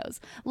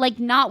potatoes. Like,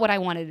 not what I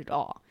wanted at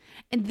all.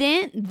 And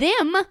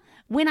then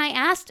when I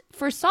asked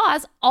for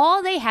sauce,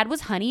 all they had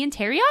was honey and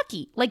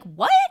teriyaki. Like,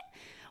 what?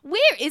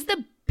 Where is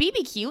the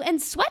BBQ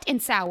and sweet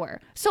and sour?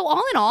 So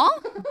all in all,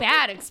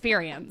 bad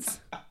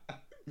experience.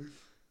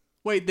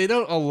 Wait, they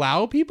don't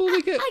allow people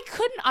to get...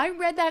 I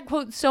read that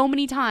quote so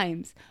many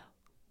times.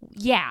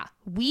 Yeah,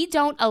 we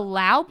don't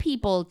allow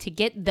people to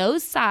get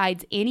those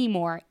sides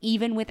anymore,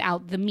 even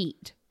without the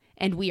meat.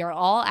 And we are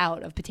all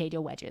out of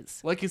potato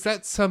wedges. Like, is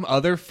that some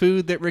other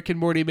food that Rick and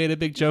Morty made a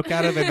big joke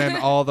out of, and then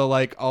all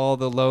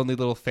the lonely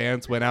little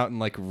fans went out and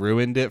like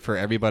ruined it for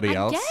everybody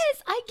else?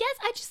 I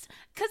guess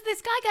because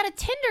this guy got a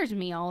tenders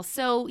meal,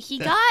 so he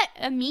got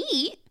a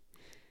meat.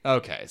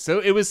 Okay, so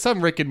it was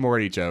some Rick and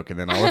Morty joke, and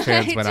then all the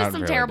fans went out and It's just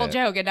some terrible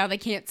joke, and now they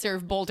can't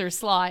serve boulder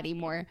slaw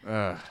anymore.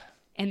 Ugh.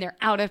 And they're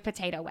out of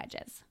potato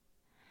wedges.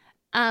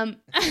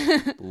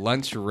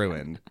 Lunch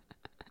ruined.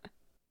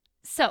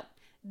 So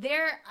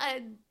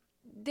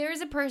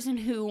there's a person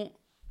who,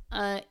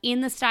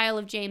 in the style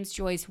of James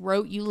Joyce,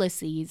 wrote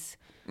Ulysses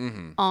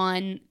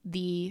on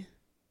the...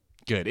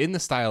 Good. In the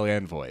style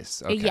and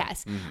voice. Okay.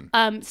 Yes.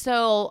 Mm-hmm.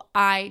 So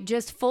I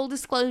just, full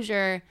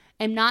disclosure,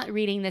 am not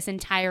reading this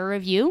entire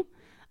review.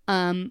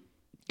 Good.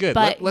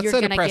 But Let's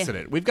set a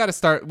precedent. We got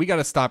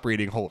to stop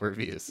reading whole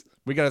reviews.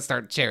 We got to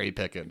start cherry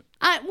picking.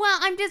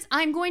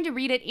 I'm going to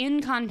read it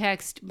in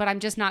context, but I'm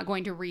just not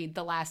going to read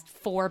the last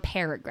 4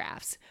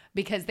 paragraphs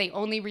because they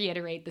only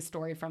reiterate the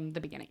story from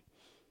the beginning.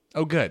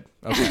 Oh, good.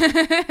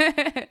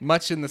 Okay.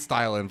 Much in the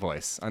style and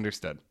voice.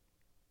 Understood.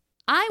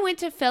 I went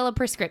to fill a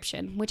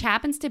prescription, which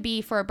happens to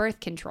be for a birth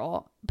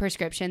control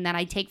prescription that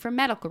I take for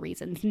medical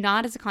reasons,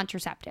 not as a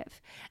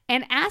contraceptive,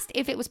 and asked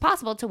if it was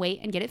possible to wait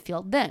and get it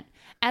filled then.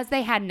 As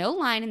they had no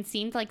line and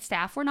seemed like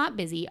staff were not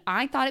busy,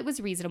 I thought it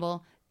was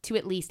reasonable to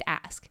at least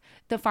ask.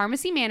 The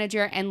pharmacy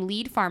manager and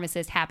lead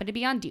pharmacist happened to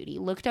be on duty,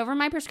 looked over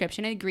my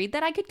prescription, and agreed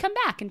that I could come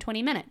back in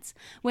 20 minutes.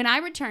 When I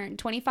returned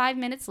 25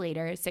 minutes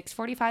later,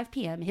 6:45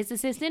 p.m., his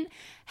assistant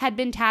had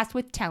been tasked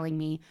with telling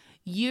me,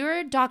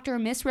 "Your doctor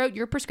miswrote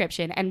your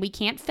prescription and we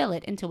can't fill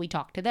it until we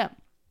talk to them."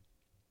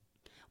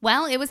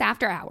 Well, it was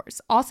after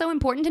hours. Also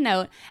important to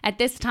note, at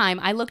this time,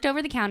 I looked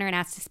over the counter and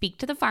asked to speak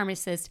to the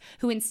pharmacist,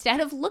 who instead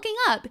of looking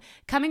up,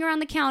 coming around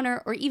the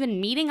counter, or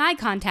even meeting eye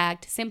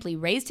contact, simply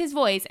raised his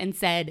voice and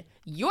said,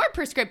 "Your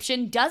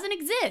prescription doesn't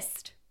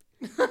exist."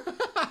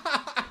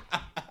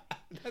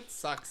 That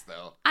sucks,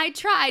 though. I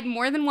tried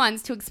more than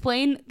once to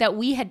explain that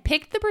we had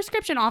picked the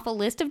prescription off a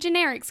list of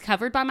generics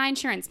covered by my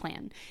insurance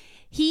plan.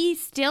 He,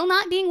 still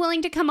not being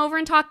willing to come over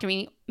and talk to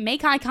me,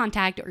 make eye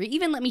contact, or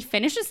even let me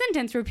finish a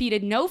sentence,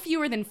 repeated no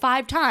fewer than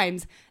 5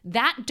 times,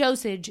 "That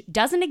dosage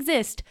doesn't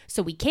exist,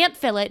 so we can't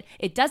fill it.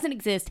 It doesn't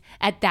exist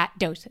at that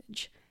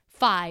dosage."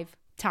 5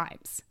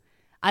 times.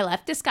 I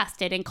left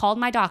disgusted and called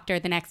my doctor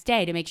the next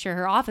day to make sure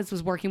her office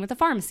was working with the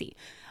pharmacy.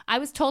 I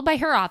was told by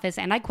her office,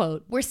 and I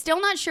quote, "We're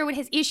still not sure what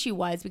his issue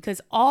was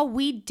because all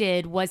we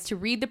did was to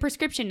read the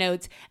prescription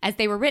notes as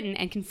they were written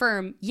and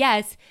confirm,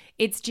 yes,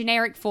 it's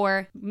generic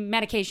for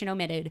medication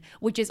omitted,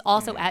 which is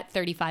also at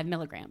 35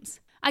 milligrams."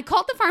 I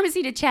called the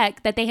pharmacy to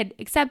check that they had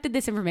accepted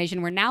this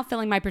information. We're now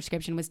filling my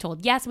prescription. Was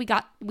told, "Yes, we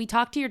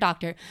talked to your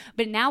doctor,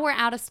 but now we're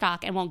out of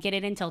stock and won't get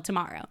it until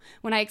tomorrow."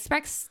 When I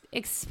expressed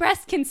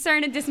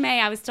concern and dismay,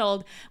 I was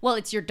told, "Well,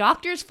 it's your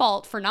doctor's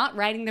fault for not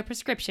writing the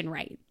prescription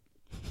right."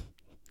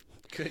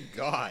 Good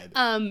God.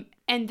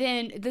 And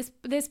then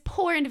this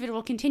poor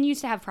individual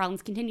continues to have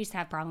problems.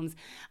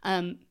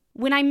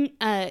 When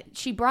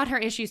she brought her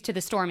issues to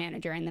the store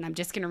manager, and then I'm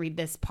just going to read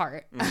this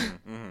part.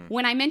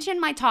 When I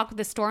mentioned my talk with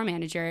the store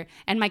manager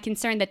and my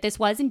concern that this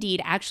was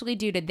indeed actually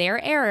due to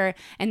their error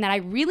and that I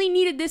really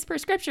needed this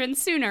prescription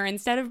sooner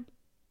instead of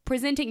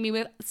presenting me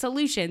with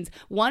solutions,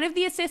 one of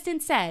the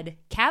assistants said,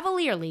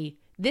 cavalierly,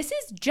 "This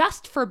is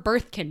just for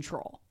birth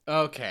control."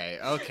 Okay.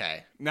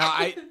 Now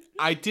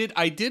I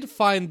did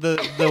find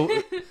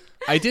the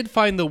I did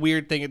find the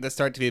weird thing at the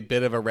start to be a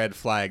bit of a red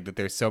flag that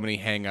there's so many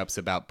hang-ups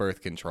about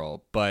birth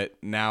control, but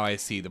now I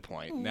see the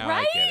point. Now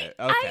right? I get it.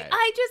 Okay.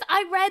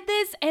 I read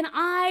this and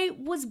I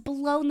was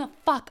blown the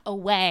fuck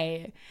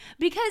away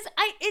because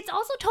it's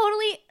also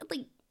totally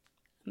like,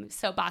 I'm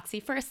so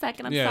boxy for a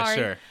second. I'm sorry.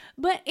 Sure.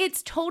 But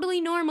it's totally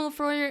normal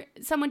for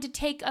someone to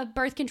take a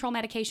birth control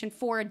medication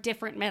for a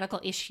different medical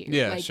issue.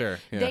 Yeah, sure.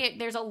 Yeah.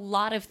 There's a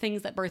lot of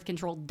things that birth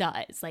control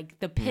does. Like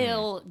the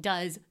pill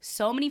does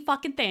so many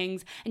fucking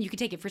things and you can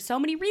take it for so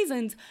many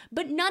reasons,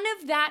 but none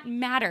of that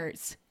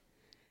matters.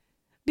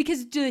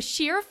 Because the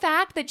sheer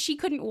fact that she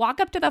couldn't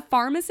walk up to the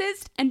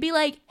pharmacist and be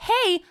like,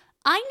 "Hey,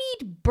 I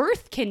need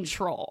birth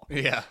control.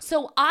 Yeah.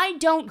 So I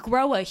don't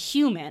grow a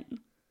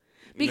human."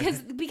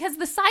 Because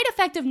the side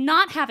effect of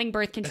not having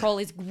birth control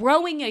is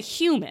growing a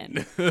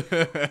human,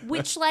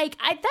 which I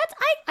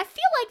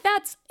feel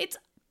like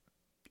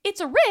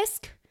it's a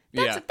risk.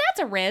 That's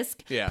a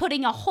risk. Yeah.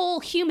 Putting a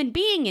whole human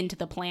being into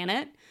the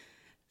planet.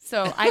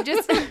 So I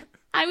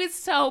was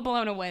so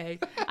blown away.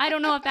 I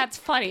don't know if that's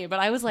funny, but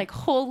I was like,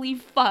 holy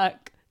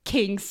fuck,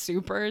 King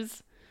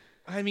Soopers.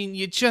 I mean,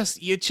 you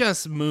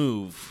just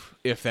move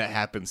if that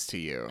happens to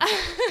you.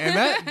 And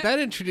that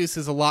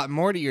introduces a lot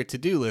more to your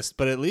to-do list,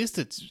 but at least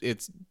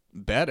it's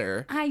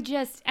better.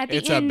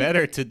 It's a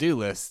better to-do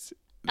list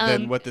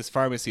than what this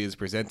pharmacy is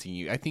presenting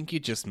you. I think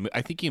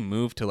you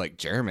move to like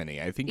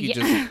Germany. I think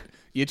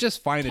you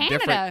just find Canada, a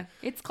different.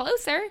 It's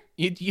closer.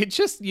 You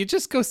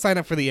just go sign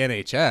up for the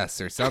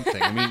NHS or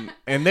something. I mean,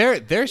 and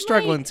they're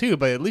struggling too,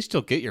 but at least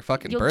you'll get your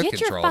fucking birth control. You'll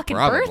get your fucking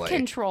probably. birth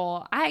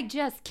control. I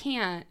just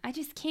can't.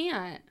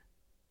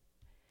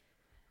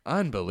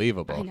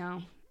 Unbelievable. I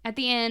know. At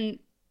the end,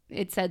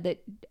 it said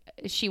that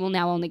she will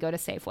now only go to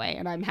Safeway,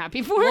 and I'm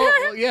happy for her.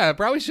 Well, yeah, I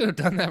probably should have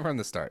done that from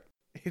the start.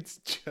 It's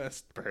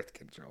just birth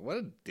control. What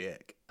a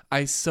dick.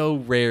 I so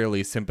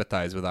rarely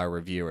sympathize with our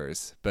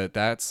reviewers, but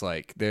that's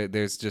like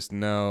there's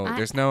no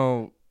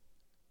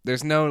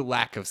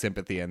lack of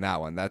sympathy in that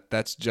one.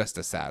 That's just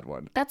a sad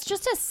one. That's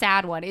just a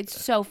sad one. It's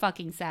so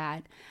fucking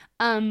sad.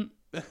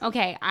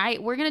 Okay,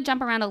 we're gonna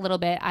jump around a little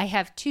bit. I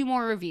have 2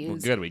 more reviews.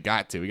 Well, good. We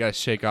got to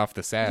shake off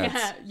the sads.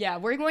 Yeah.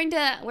 We're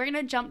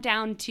gonna jump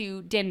down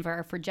to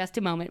Denver for just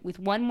a moment with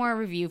one more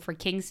review for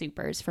King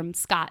Soopers from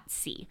Scott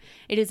C.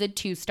 It is a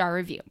 2-star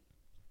review.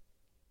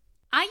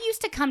 I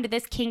used to come to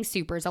this King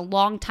Soopers a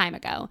long time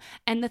ago,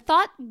 and the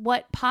thought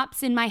what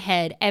pops in my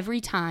head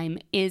every time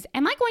is,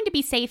 am I going to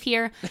be safe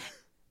here?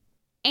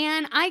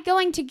 And I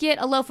going to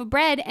get a loaf of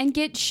bread and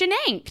get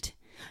shenanked?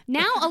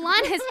 Now, a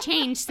lot has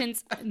changed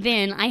since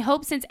then. I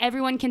hope since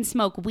everyone can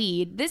smoke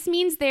weed. This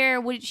means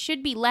there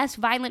should be less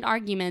violent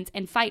arguments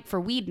and fight for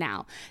weed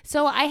now.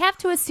 So I have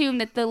to assume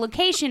that the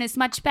location is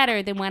much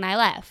better than when I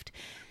left.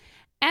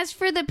 As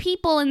for the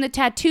people and the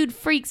tattooed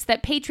freaks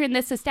that patron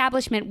this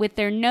establishment with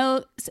their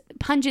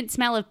pungent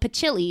smell of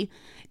patchouli,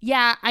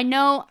 yeah, I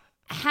know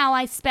how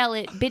I spell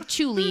it,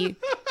 bitchuli.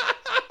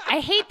 I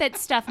hate that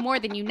stuff more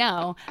than you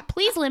know.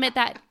 Please limit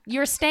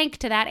your stank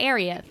to that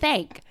area.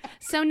 Thank.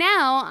 So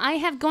now I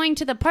have going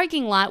to the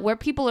parking lot where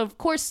people are, of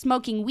course,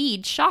 smoking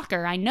weed.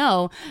 Shocker, I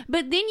know.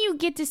 But then you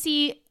get to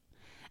see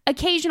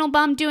occasional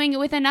bum doing it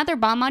with another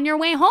bum on your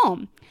way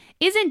home.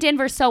 Isn't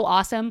Denver so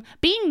awesome?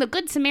 Being the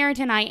good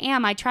Samaritan I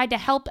am, I tried to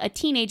help a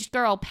teenage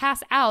girl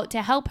pass out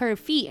to help her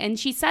feet, and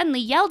she suddenly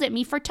yelled at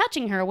me for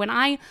touching her when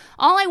all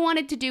I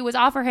wanted to do was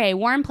offer her a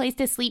warm place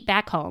to sleep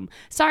back home.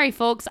 Sorry,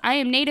 folks, I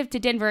am native to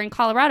Denver in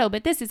Colorado,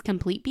 but this is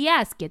complete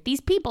BS. Get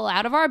these people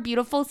out of our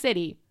beautiful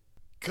city.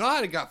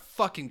 God, it got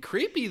fucking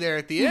creepy there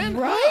at the end.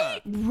 Right?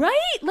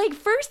 Like,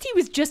 first he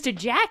was just a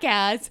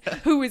jackass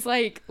who was,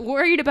 like,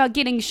 worried about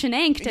getting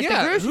shenanked at the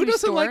grocery who doesn't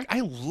store. like? I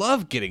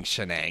love getting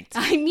shenanked.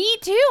 Me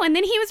too. And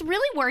then he was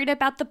really worried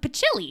about the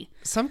pachili.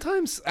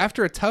 Sometimes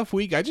after a tough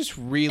week, I just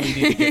really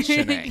need to get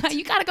shenanked.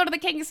 You gotta go to the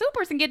King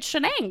Supers and get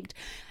shenanked.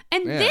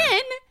 And Yeah.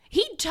 then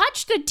he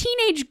touched a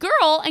teenage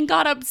girl and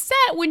got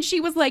upset when she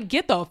was like,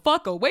 get the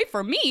fuck away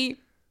from me.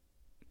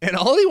 And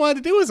all he wanted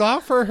to do was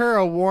offer her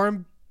a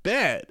warm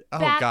bed. Oh,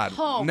 Back God.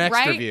 home, Next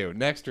right?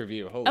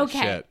 review. Holy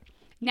Okay. shit.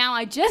 Now,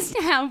 I just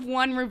have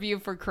one review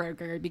for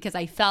Kroger because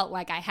I felt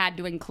like I had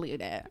to include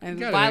it. And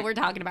gotta while make- we're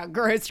talking about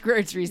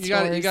grocery stores.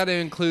 You got to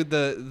include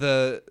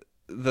the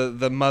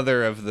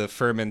mother of the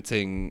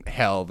fermenting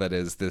hell that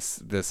is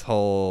this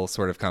whole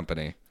sort of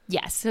company.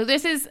 Yes. So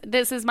this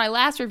is my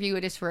last review.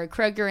 It is for a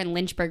Kroger in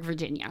Lynchburg,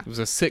 Virginia. It was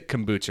a sick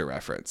kombucha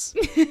reference.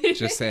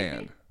 Just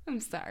saying. I'm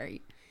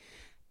sorry.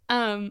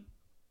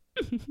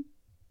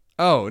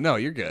 Oh, no,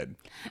 you're good.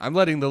 I'm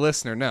letting the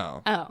listener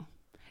know. Oh,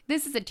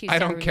 this is a 2-star I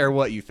don't review. care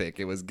what you think.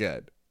 It was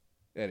good.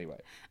 Anyway.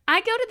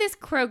 I go to this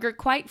Kroger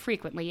quite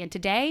frequently, and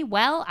today,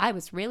 well, I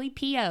was really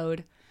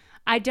PO'd.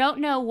 I don't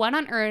know what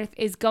on earth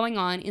is going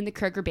on in the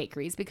Kroger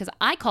bakeries because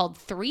I called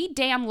 3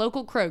 damn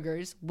local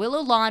Krogers,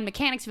 Willow Lawn,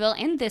 Mechanicsville,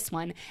 and this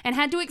one, and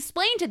had to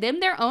explain to them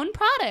their own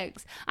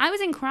products. I was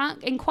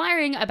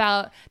inquiring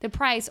about the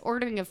price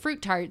ordering of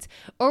fruit tarts,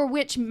 or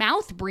which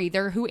mouth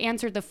breather who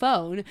answered the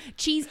phone,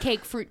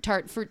 cheesecake, fruit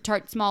tart,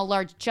 small,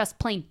 large, just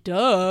plain,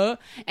 duh.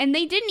 And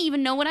they didn't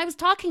even know what I was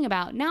talking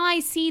about. Now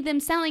I see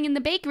them selling in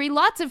the bakery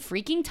lots of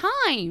freaking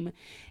time.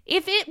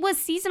 If it was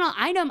seasonal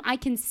item, I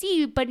can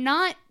see, but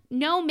not...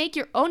 No, make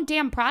your own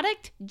damn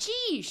product?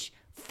 Geesh,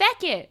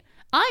 feck it.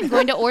 I'm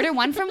going to order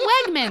one from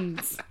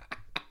Wegmans.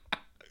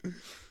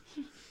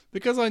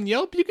 Because on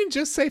Yelp, you can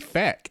just say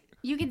feck.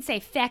 You can say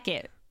feck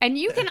it. And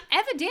you can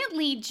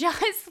evidently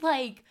just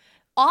like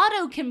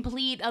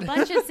autocomplete a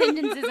bunch of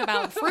sentences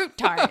about fruit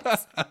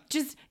tarts.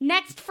 Just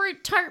next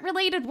fruit tart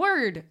related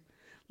word.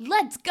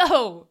 Let's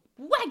go.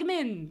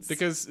 Wegmans.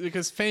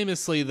 Because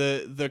famously,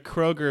 the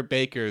Kroger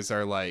bakers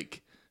are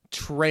like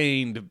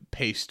trained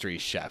pastry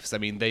chefs. I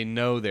mean, they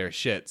know their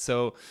shit.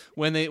 So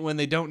when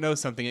they don't know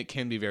something, it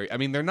can be very... I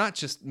mean, they're not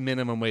just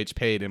minimum wage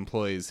paid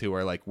employees who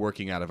are like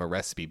working out of a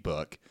recipe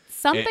book.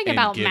 Something and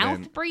about given-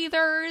 mouth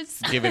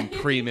breathers. Given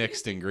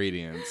pre-mixed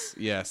ingredients.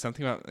 Yeah,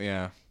 something about...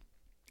 Yeah.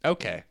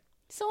 Okay.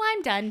 So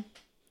I'm done.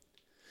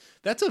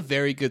 That's a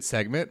very good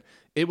segment.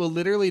 It will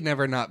literally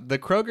never not... The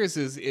Kroger's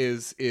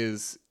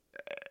is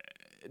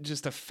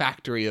just a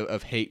factory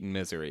of hate and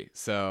misery.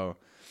 So...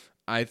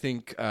 I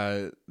think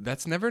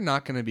that's never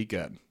not going to be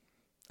good.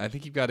 I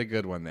think you've got a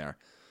good one there.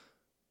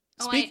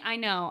 I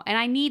know. And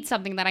I need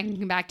something that I can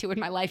come back to when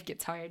my life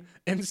gets hard.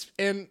 And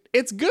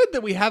it's good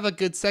that we have a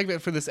good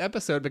segment for this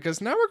episode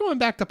because now we're going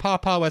back to Paw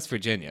Paw, West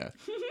Virginia.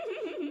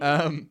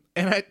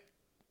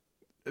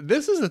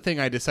 This is the thing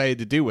I decided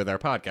to do with our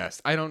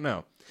podcast. I don't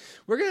know.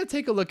 We're going to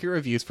take a look at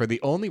reviews for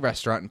the only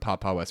restaurant in Paw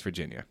Paw, West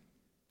Virginia.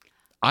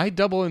 I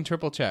double and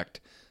triple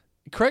checked.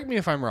 Correct me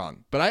if I'm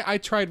wrong, but I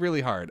tried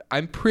really hard.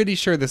 I'm pretty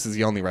sure this is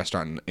the only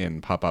restaurant in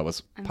Paw Paw,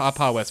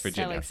 West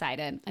Virginia. So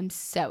excited. I'm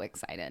so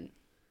excited.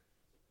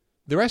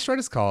 The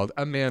restaurant is called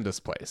Amanda's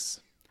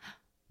Place.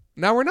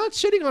 Now, we're not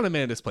shitting on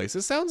Amanda's Place.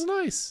 It sounds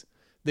nice.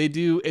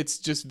 It's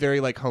just very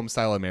like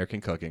home-style American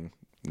cooking.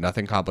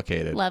 Nothing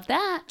complicated. Love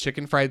that.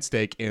 Chicken fried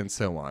steak and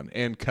so on.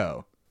 And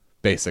co,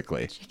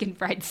 basically. Chicken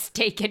Fried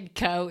Steak and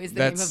Co. is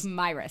the name of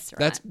my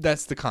restaurant.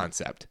 That's the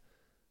concept.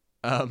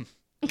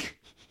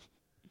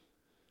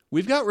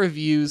 We've got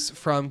reviews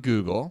from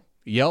Google.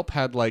 Yelp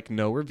had like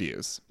no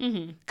reviews.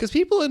 Because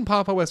people in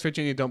Paw Paw, West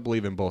Virginia don't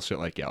believe in bullshit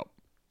like Yelp.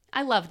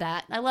 I love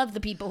that. I love the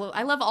people.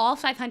 I love all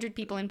 500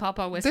 people in Paw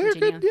Paw, West They're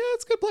Virginia. good. Yeah,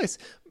 it's a good place.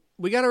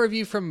 We got a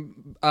review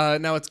from,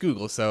 now it's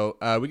Google, so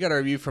we got a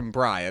review from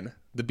Brian,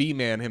 the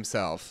bee-man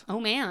himself. Oh,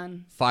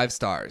 man. 5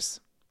 stars.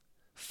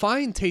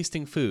 Fine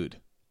tasting food.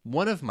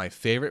 One of my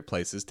favorite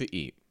places to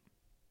eat.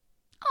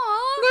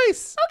 Aw.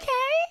 Nice.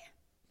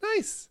 Okay.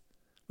 Nice.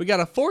 We got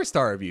a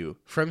 4-star review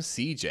from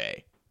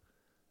CJ.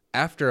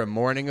 After a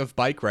morning of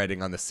bike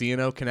riding on the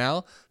C&O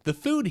Canal, the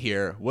food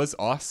here was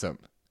awesome.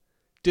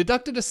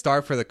 Deducted a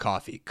star for the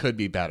coffee. Could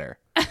be better.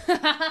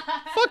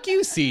 Fuck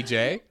you,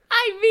 CJ.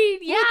 I mean,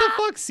 yeah. What the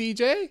fuck,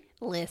 CJ?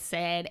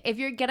 Listen, if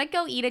you're going to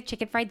go eat a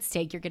chicken fried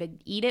steak, you're going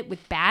to eat it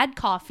with bad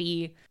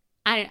coffee.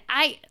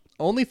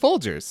 Only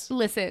Folgers.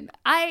 Listen,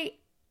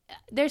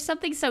 there's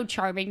something so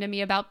charming to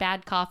me about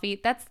bad coffee.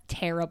 That's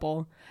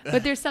terrible.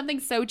 But there's something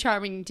so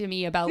charming to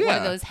me about one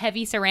of those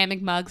heavy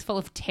ceramic mugs full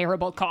of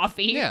terrible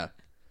coffee. Yeah.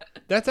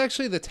 That's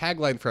actually the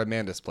tagline for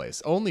Amanda's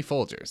Place. Only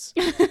Folgers.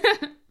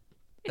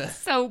 It's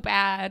so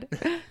bad.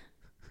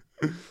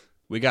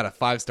 We got a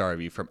 5-star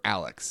review from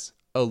Alex,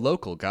 a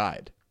local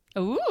guide.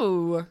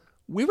 Ooh.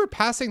 We were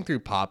passing through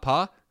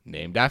Pawpaw,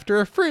 named after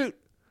a fruit.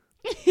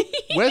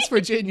 West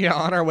Virginia,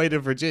 on our way to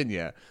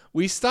Virginia.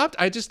 We stopped.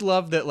 I just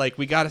love that, like,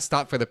 we got to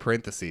stop for the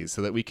parentheses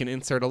so that we can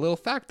insert a little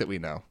fact that we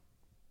know.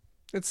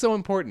 It's so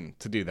important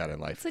to do that in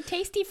life. It's a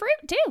tasty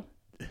fruit,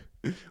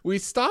 too. We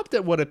stopped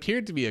at what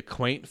appeared to be a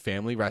quaint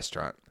family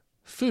restaurant.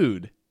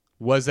 Food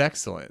was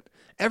excellent.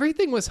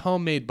 Everything was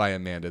homemade by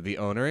Amanda, the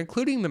owner,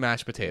 including the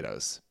mashed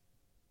potatoes.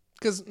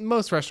 Because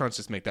most restaurants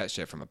just make that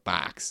shit from a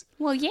box.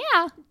 Well,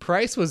 yeah.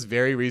 Price was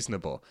very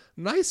reasonable.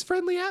 Nice,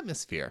 friendly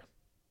atmosphere.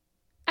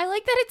 I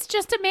like that it's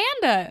just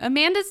Amanda.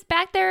 Amanda's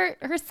back there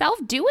herself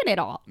doing it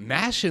all.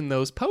 Mashing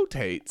those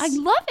potates. I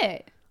love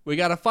it. We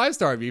got a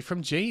 5-star review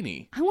from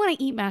Janie. I want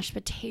to eat mashed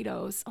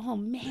potatoes. Oh,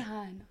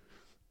 man.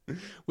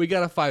 We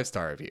got a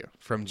 5-star review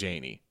from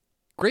Janie.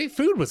 Great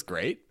food was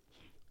great.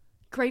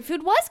 Great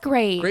food was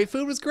great. Great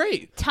food was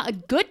great.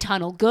 Good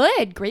tunnel,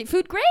 good. Great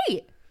food,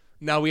 great.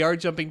 Now we are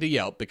jumping to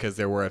Yelp because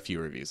there were a few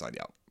reviews on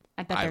Yelp.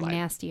 I bet they're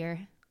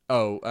nastier.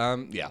 Oh,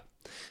 yeah.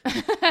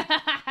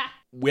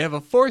 We have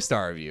a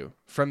 4-star review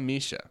from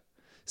Misha.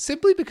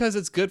 Simply because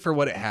it's good for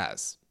what it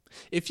has.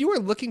 If you are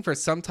looking for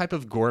some type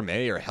of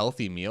gourmet or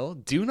healthy meal,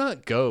 do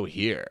not go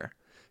here.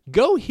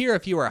 Go here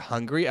if you are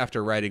hungry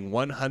after riding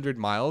 100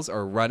 miles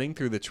or running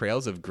through the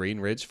trails of Green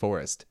Ridge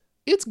Forest.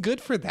 It's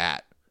good for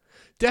that.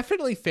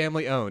 Definitely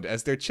family owned,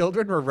 as their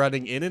children were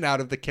running in and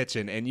out of the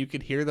kitchen and you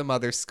could hear the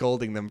mother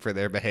scolding them for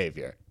their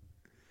behavior.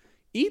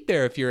 Eat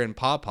there if you're in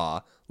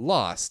Pawpaw,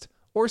 lost,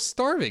 or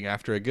starving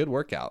after a good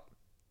workout.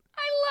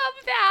 I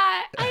love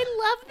that. I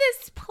love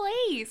this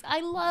place.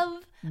 I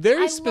love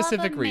There's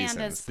specific reasons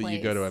Amanda's that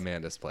you go to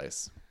Amanda's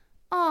place.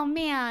 Oh,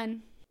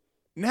 man.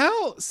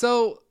 Now,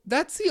 so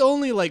that's the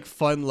only like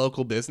fun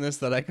local business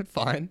that I could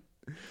find.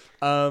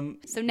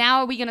 So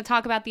now are we going to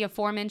talk about the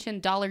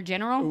aforementioned Dollar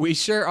General? We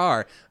sure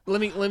are. Let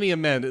me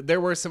amend.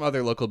 There were some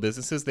other local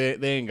businesses. They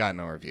ain't got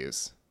no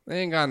reviews. They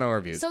ain't got no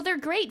reviews. So they're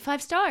great.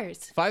 5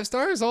 stars. 5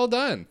 stars, all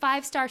done.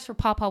 5 stars for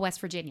Pawpaw, West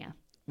Virginia.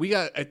 We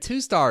got a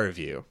 2-star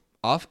review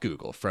off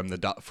Google from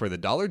for the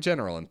Dollar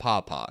General in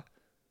Pawpaw.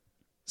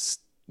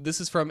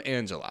 This is from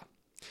Angela.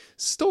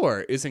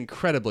 Store is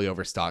incredibly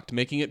overstocked,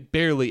 making it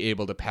barely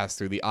able to pass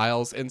through the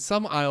aisles, and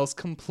some aisles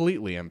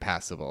completely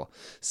impassable.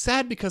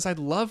 Sad because I'd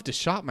love to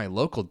shop my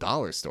local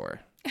dollar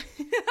store.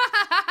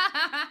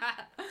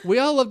 We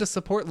all love to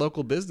support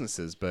local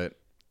businesses, but,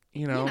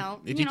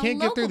 if you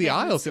can't get through the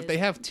aisles, if they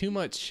have too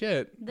much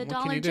shit, The what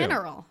Dollar can you do?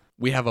 General.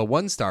 We have a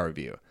 1-star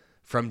review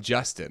from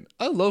Justin,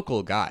 a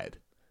local guide.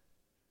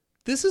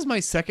 This is my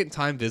second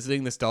time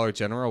visiting this Dollar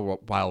General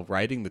while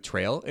riding the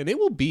trail, and it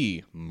will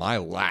be my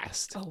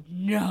last. Oh,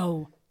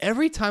 no.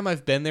 Every time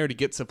I've been there to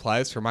get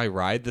supplies for my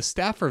ride, the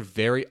staff are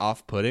very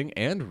off-putting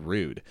and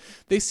rude.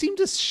 They seem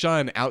to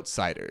shun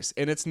outsiders,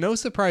 and it's no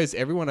surprise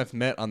everyone I've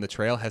met on the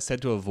trail has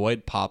said to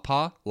avoid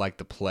Pawpaw like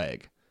the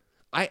plague.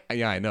 I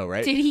know,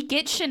 right? Did he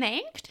get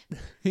shenanked?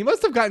 He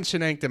must have gotten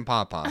shenanked in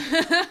Pawpaw.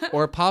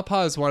 Or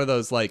Pawpaw is one of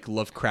those like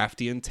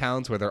Lovecraftian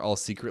towns where they're all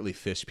secretly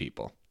fish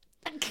people.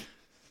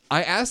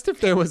 I asked if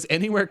there was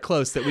anywhere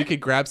close that we could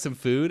grab some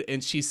food,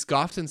 and she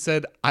scoffed and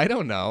said, I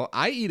don't know.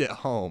 I eat at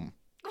home.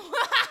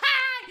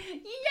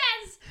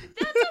 Yes!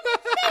 That's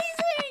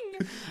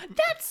amazing!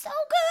 That's so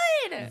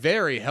good!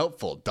 Very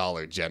helpful,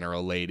 Dollar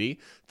General lady.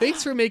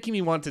 Thanks for making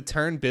me want to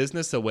turn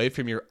business away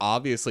from your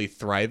obviously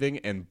thriving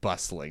and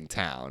bustling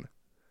town.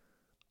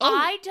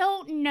 I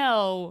don't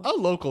know. A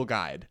local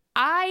guide.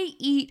 I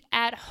eat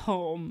at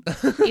home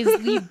is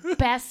the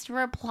best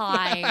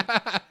reply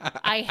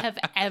I have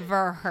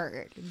ever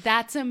heard.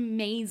 That's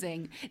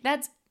amazing.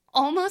 That's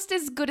almost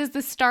as good as the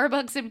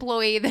Starbucks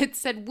employee that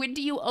said, when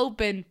do you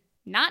open?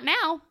 Not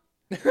now.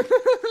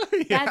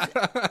 Yeah.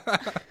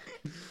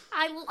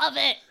 I love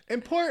it.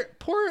 And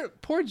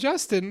poor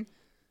Justin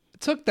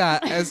took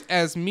that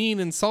as mean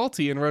and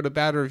salty and wrote a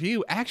bad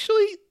review.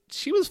 Actually,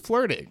 she was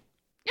flirting.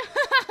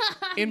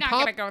 I'm not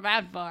going to go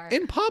that far.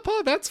 In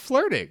Pawpaw, that's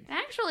flirting.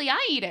 Actually, I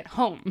eat at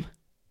home.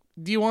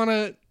 Do you want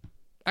to...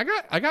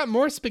 I got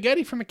more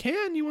spaghetti from a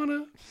can. You want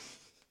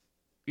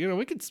to...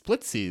 we could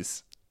split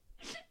these.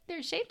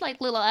 They're shaped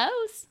like little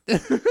O's.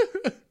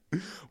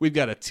 We've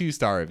got a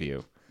 2-star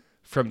review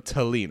from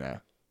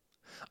Talina.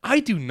 I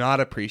do not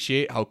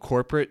appreciate how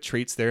corporate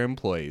treats their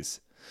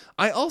employees.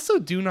 I also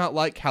do not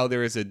like how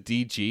there is a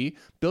DG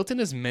built in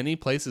as many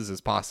places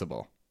as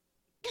possible.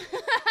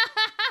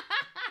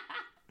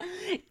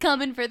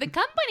 Coming for the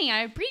company.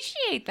 I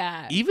appreciate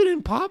that. Even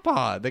in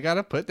Pawpaw, they got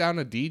to put down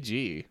a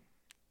DG.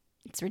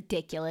 It's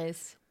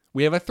ridiculous.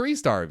 We have a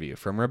 3-star review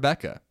from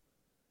Rebecca.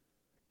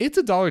 It's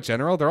a Dollar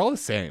General. They're all the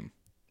same.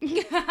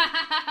 They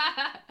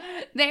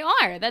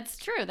are. That's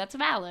true. That's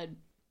valid.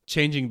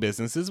 Changing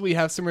businesses, we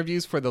have some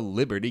reviews for the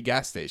Liberty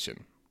gas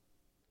station.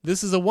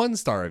 This is a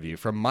 1-star review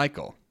from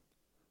Michael.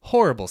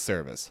 Horrible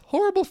service,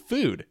 horrible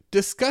food,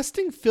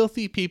 disgusting,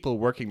 filthy people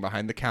working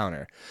behind the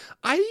counter.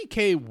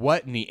 IDK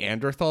What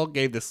Neanderthal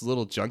gave this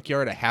little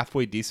junkyard a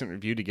halfway decent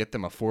review to get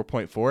them a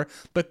 4.4,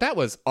 but that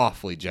was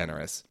awfully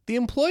generous. The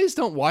employees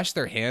don't wash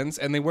their hands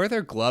and they wear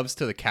their gloves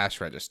to the cash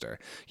register.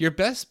 Your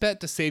best bet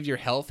to save your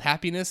health,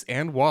 happiness,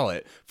 and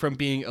wallet from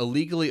being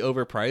illegally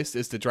overpriced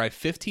is to drive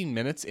 15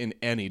 minutes in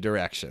any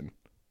direction.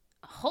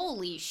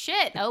 Holy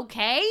shit,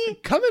 okay.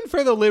 Coming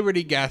for the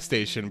Liberty gas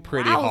station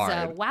pretty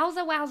hard.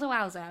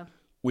 Wowza.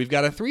 We've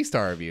got a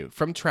 3-star review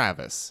from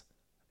Travis,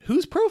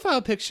 whose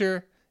profile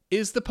picture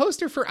is the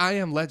poster for I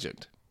Am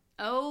Legend.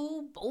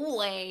 Oh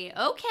boy,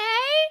 okay.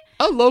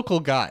 A local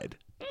guide.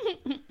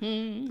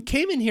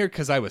 Came in here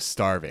because I was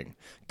starving.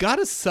 Got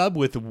a sub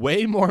with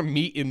way more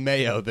meat and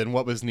mayo than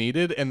what was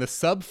needed, and the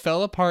sub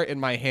fell apart in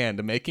my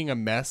hand, making a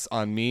mess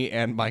on me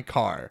and my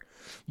car.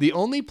 The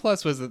only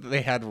plus was that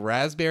they had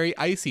raspberry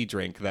icy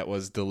drink that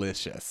was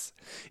delicious.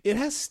 It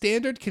has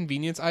standard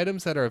convenience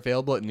items that are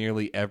available at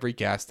nearly every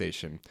gas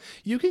station.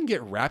 You can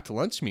get wrapped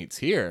lunch meats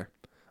here.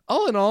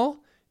 All in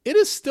all, it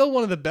is still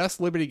one of the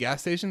best Liberty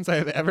gas stations I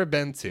have ever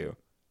been to.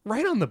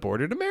 Right on the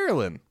border to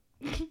Maryland.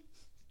 I love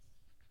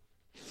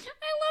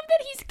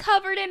that he's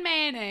covered in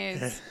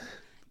mayonnaise.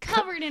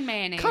 Covered in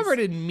mayonnaise. Covered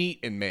in meat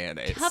and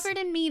mayonnaise. Covered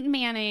in meat and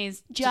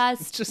mayonnaise.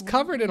 Just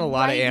covered in a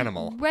lot of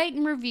animal.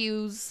 Writing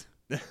reviews.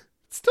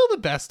 Still the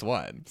best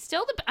one.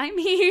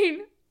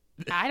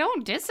 I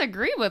don't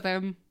disagree with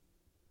him.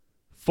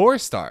 4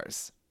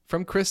 stars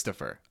from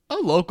Christopher, a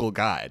local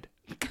guide.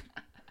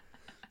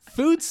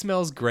 Food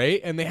smells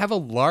great, and they have a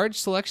large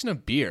selection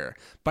of beer.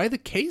 By the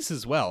case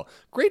as well.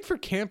 Great for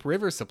Camp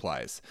River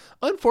supplies.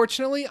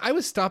 Unfortunately, I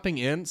was stopping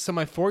in so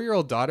my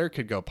 4-year-old daughter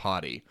could go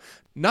potty.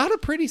 Not a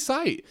pretty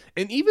sight.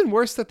 And even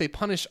worse that they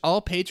punish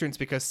all patrons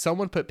because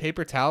someone put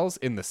paper towels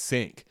in the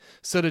sink.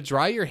 So to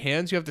dry your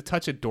hands, you have to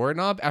touch a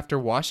doorknob after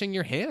washing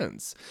your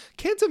hands.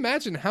 Can't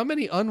imagine how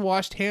many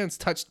unwashed hands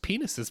touched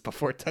penises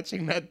before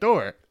touching that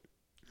door.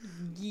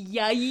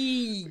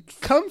 Yikes.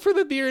 Come for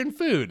the beer and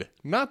food,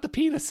 not the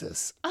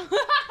penises. Damn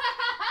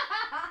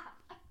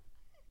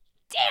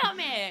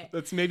it.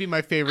 That's maybe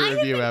my favorite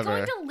review ever. I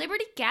have been going to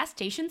Liberty gas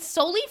station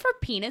solely for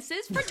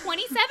penises for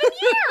 27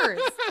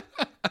 years.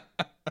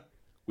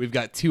 We've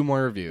got 2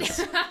 more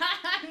reviews.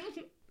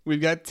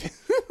 We've got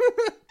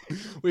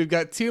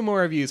 2 more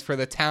reviews for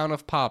the town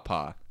of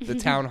Pawpaw, the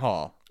town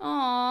hall.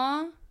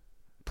 Aw.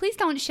 Please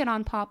don't shit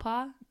on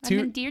Pawpaw. I'm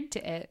endeared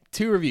to it.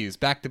 2 reviews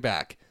back to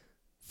back.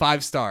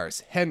 5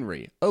 stars,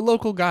 Henry, a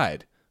local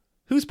guide,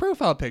 whose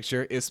profile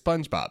picture is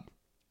SpongeBob.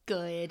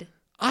 Good.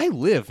 I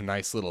live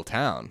nice little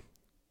town.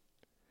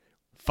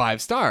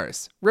 5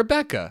 stars,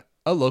 Rebecca,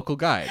 a local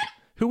guide,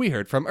 who we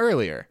heard from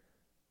earlier.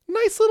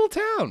 Nice little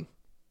town.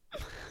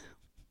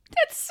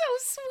 That's so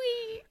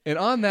sweet. And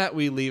on that,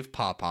 we leave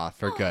Pawpaw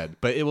for good,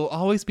 but it will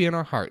always be in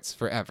our hearts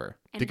forever.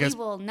 And because we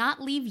will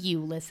not leave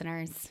you,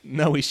 listeners.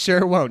 No, we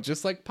sure won't,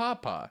 just like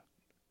Pawpaw.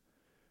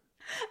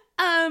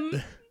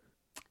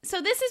 So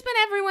this has been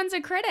Everyone's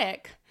a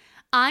Critic.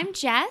 I'm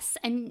Jess,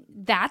 and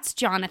that's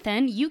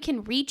Jonathan. You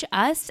can reach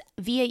us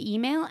via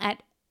email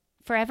at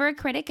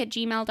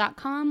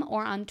foreveracritic@gmail.com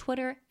or on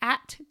Twitter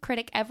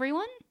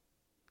 @criticeveryone.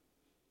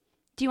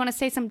 Do you want to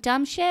say some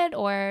dumb shit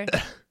or...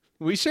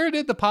 We sure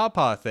did the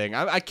Pawpaw thing.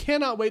 I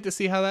cannot wait to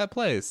see how that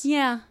plays.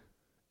 Yeah.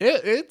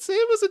 It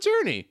was a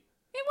journey.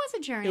 It was a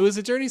journey. It was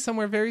a journey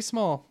somewhere very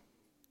small.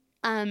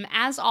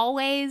 As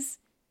always,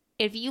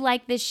 if you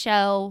like this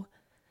show,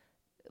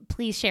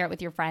 please share it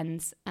with your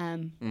friends.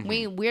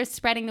 We're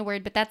spreading the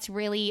word, but that's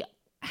really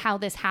how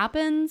this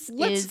happens.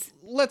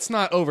 Let's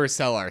not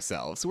oversell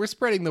ourselves. We're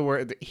spreading the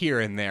word here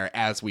and there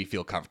as we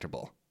feel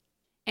comfortable.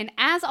 And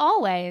as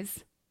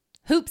always,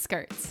 hoop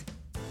skirts.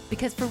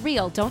 Because for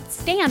real, don't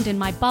stand in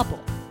my bubble.